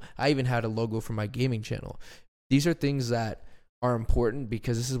middle. I even had a logo for my gaming channel. These are things that are important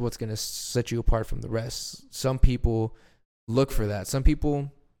because this is what's going to set you apart from the rest. Some people look for that. Some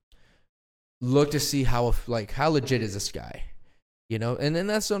people look to see how legit is this guy, you know? And then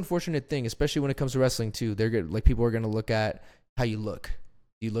that's the unfortunate thing, especially when it comes to wrestling too. They're good. Like, people are going to look at how you look.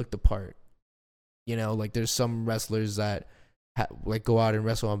 You look the part, you know? Like, there's some wrestlers that like go out and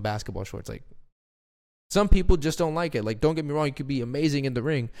wrestle on basketball shorts. Like, some people just don't like it. Like, don't get me wrong, you could be amazing in the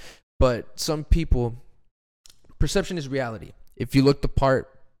ring, but some people, perception is reality. If you look the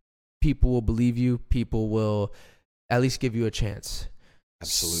part, people will believe you. People will at least give you a chance.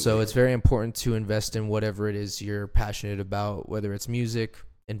 Absolutely. So it's very important to invest in whatever it is you're passionate about, whether it's music,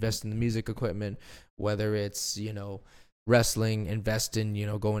 invest in the music equipment, whether it's, you know, wrestling, invest in, you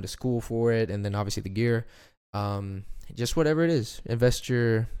know, going to school for it, and then obviously the gear. Just whatever it is, invest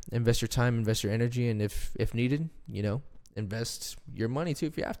your time, invest your energy, and if needed, you know, invest your money too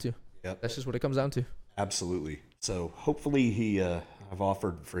if you have to. Yep. That's just what it comes down to. Absolutely. So hopefully I've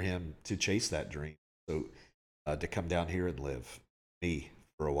offered for him to chase that dream. So to come down here and live me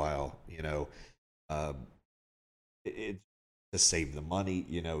for a while, you know, it to save the money,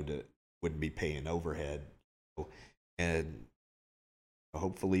 you know, wouldn't be paying overhead, you know, and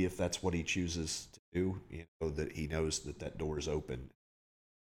hopefully if that's what he chooses to do, you know, that he knows that door is open,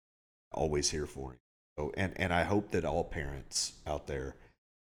 always here for him. So, and I hope that all parents out there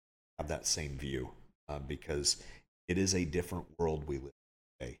have that same view, because it is a different world we live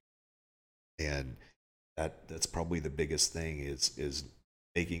in today. And that's probably the biggest thing is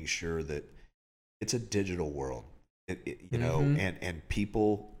making sure that it's a digital world. You know, and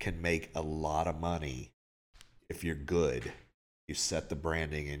people can make a lot of money if you're good. You set the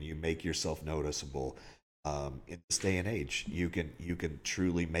branding and you make yourself noticeable. In this day and age, you can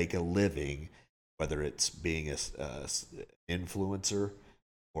truly make a living, whether it's being a influencer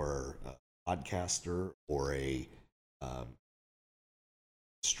or a podcaster or a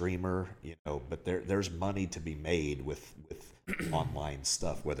streamer, you know. But there's money to be made with online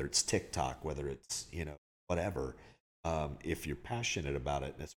stuff, whether it's TikTok, whether it's, you know, whatever. If you're passionate about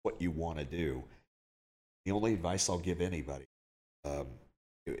it and it's what you want to do, the only advice I'll give anybody,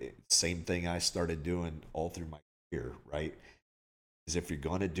 same thing I started doing all through my career, right, is if you're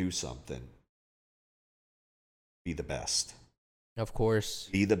going to do something, be the best. Of course.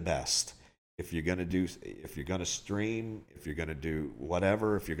 Be the best. If you're going to stream, if you're going to do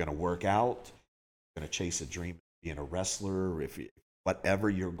whatever, if you're going to work out, you're going to chase a dream of being a wrestler, whatever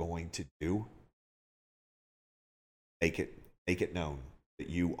you're going to do, make it known that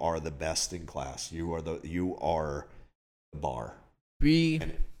you are the best in class. You are the bar. Be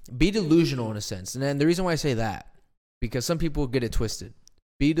delusional in a sense. And then the reason why I say that, because some people get it twisted.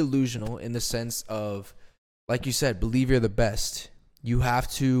 Be delusional in the sense of, like you said, believe you're the best. You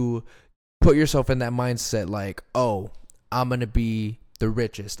have to put yourself in that mindset like, oh, I'm going to be the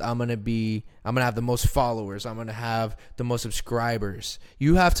richest. I'm going to have the most followers. I'm going to have the most subscribers.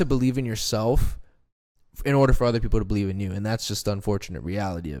 You have to believe in yourself in order for other people to believe in you, and that's just the unfortunate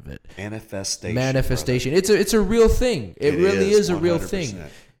reality of it. Manifestation. It's a real thing. It really is a real thing.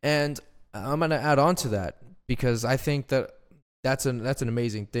 And I'm gonna add on to that because I think that's an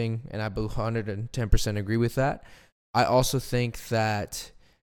amazing thing, and I 110% agree with that. I also think that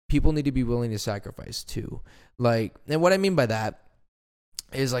people need to be willing to sacrifice too. Like, and what I mean by that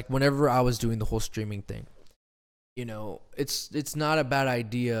is, like, whenever I was doing the whole streaming thing, you know, it's not a bad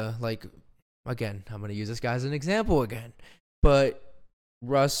idea. Like, again, I'm going to use this guy as an example again. But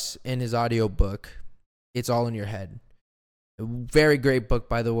Russ, in his audiobook, It's All in Your Head. A very great book,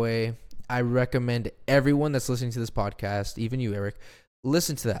 by the way. I recommend everyone that's listening to this podcast, even you, Eric,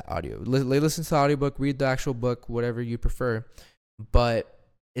 listen to that audio. Listen to the audiobook, read the actual book, whatever you prefer. But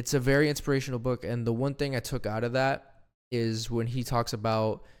it's a very inspirational book. And the one thing I took out of that is when he talks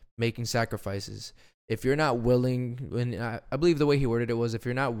about making sacrifices. If you're not willing, and I believe the way he worded it was, if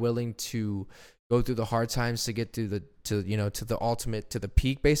you're not willing to go through the hard times to get to the ultimate, to the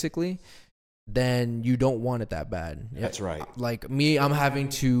peak, basically, then you don't want it that bad. That's right. Like me, I'm having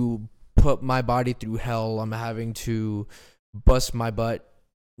to put my body through hell. I'm having to bust my butt.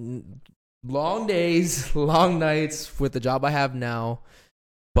 Long days, long nights with the job I have now.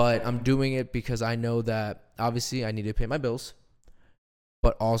 But I'm doing it because I know that obviously I need to pay my bills,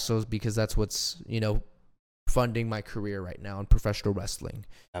 but also because that's what's, you know, funding my career right now in professional wrestling.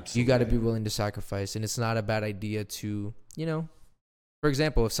 Absolutely. You got to be willing to sacrifice. And it's not a bad idea to, you know, for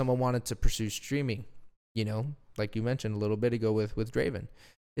example, if someone wanted to pursue streaming, you know, like you mentioned a little bit ago with Draven,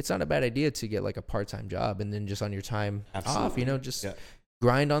 it's not a bad idea to get like a part-time job and then just on your time off, you know, just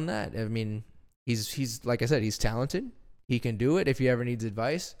grind on that. I mean, he's like I said, he's talented. He can do it. If he ever needs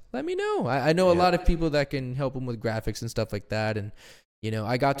advice, let me know. I know a lot of people that can help him with graphics and stuff like that. And,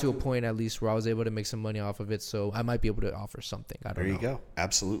 I got to a point at least where I was able to make some money off of it. So I might be able to offer something. I don't know. There you go.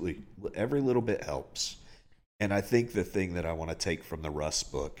 Absolutely. Every little bit helps. And I think the thing that I want to take from the Russ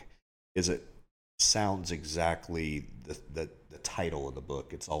book is it sounds exactly the title of the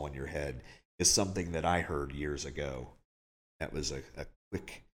book, It's All in Your Head, is something that I heard years ago. That was a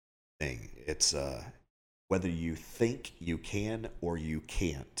quick thing. It's whether you think you can or you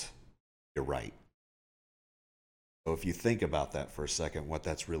can't, you're right. So if you think about that for a second, what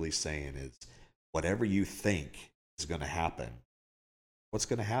that's really saying is whatever you think is going to happen, what's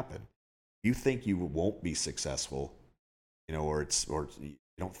going to happen? You think you won't be successful, or you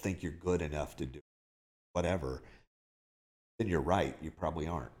don't think you're good enough to do whatever, then you're right. You probably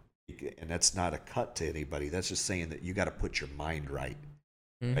aren't. And that's not a cut to anybody. That's just saying that you got to put your mind right.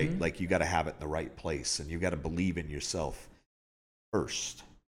 Right? Like you got to have it in the right place, and you got to believe in yourself first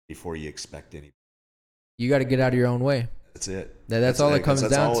before you expect anything. You got to get out of your own way. That's it. That's all it comes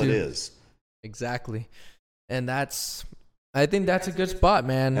down to. That's all it is. Exactly. And I think that's a good spot,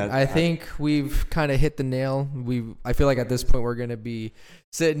 man. I think we've kind of hit the nail. I feel like at this point we're going to be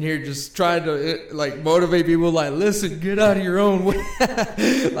sitting here just trying to motivate people like, listen, get out of your own way.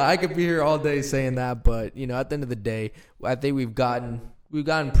 I could be here all day saying that, but at the end of the day, I think we've gotten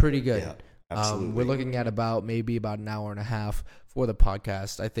pretty good. Yeah, absolutely. We're looking at maybe about an hour and a half for the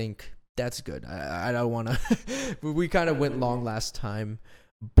podcast. I think that's good. I don't want to. We kind of went long last time,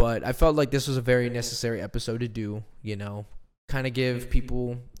 but I felt like this was a very necessary episode to do. Kind of give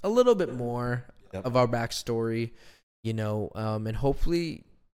people a little bit more of our backstory. And hopefully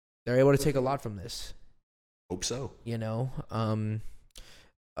they're able to take a lot from this. Hope so.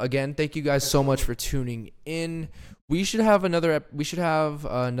 Again, thank you guys so much for tuning in. We should have another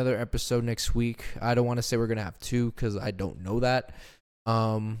episode next week. I don't want to say we're gonna have two because I don't know that.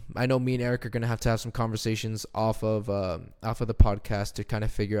 I know me and Erik are gonna have to have some conversations off of the podcast to kind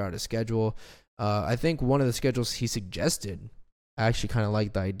of figure out a schedule. I think one of the schedules he suggested, I actually kind of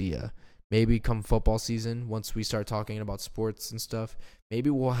like the idea. Maybe come football season, once we start talking about sports and stuff, maybe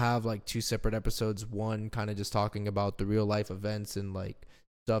we'll have like two separate episodes. One kind of just talking about the real life events and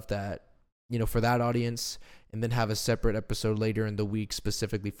stuff that, for that audience, and then have a separate episode later in the week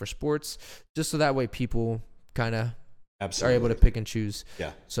specifically for sports, just so that way people kind of are able to pick and choose.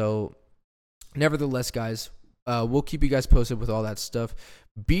 Yeah. So nevertheless, guys, we'll keep you guys posted with all that stuff.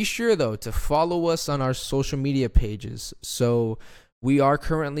 Be sure, though, to follow us on our social media pages. So we are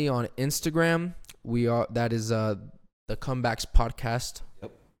currently on Instagram. That is the Comebacks Podcast.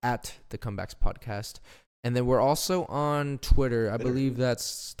 Yep. At the Comebacks Podcast. And then we're also on Twitter. I believe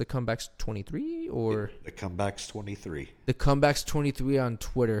that's the Comebacks 23 or the Comebacks 23. The Comebacks 23 on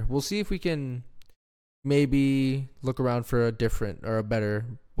Twitter. We'll see if we can maybe look around for a different or a better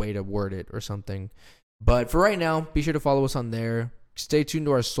way to word it or something. But for right now, be sure to follow us on there. Stay tuned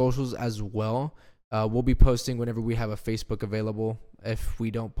to our socials as well. We'll be posting whenever we have a Facebook available. If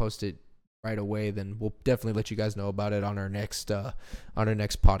we don't post it right away, then we'll definitely let you guys know about it on our next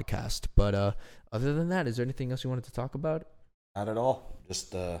podcast. But other than that, is there anything else you wanted to talk about? Not at all.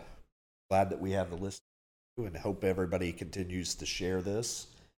 Just glad that we have the list, and hope everybody continues to share this,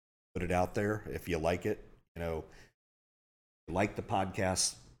 put it out there. If you like it, like the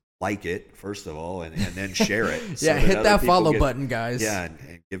podcast, like it first of all, and then share it. Yeah, hit that follow button, guys. Yeah,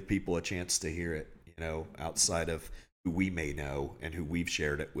 and give people a chance to hear it. Outside of who we may know and who we've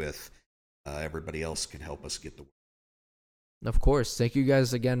shared it with. Everybody else can help us get the word. Of course. Thank you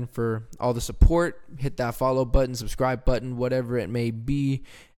guys again for all the support. Hit that follow button, subscribe button, whatever it may be.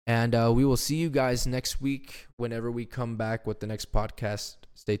 And we will see you guys next week whenever we come back with the next podcast.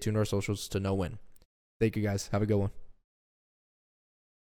 Stay tuned to our socials to know when. Thank you guys. Have a good one.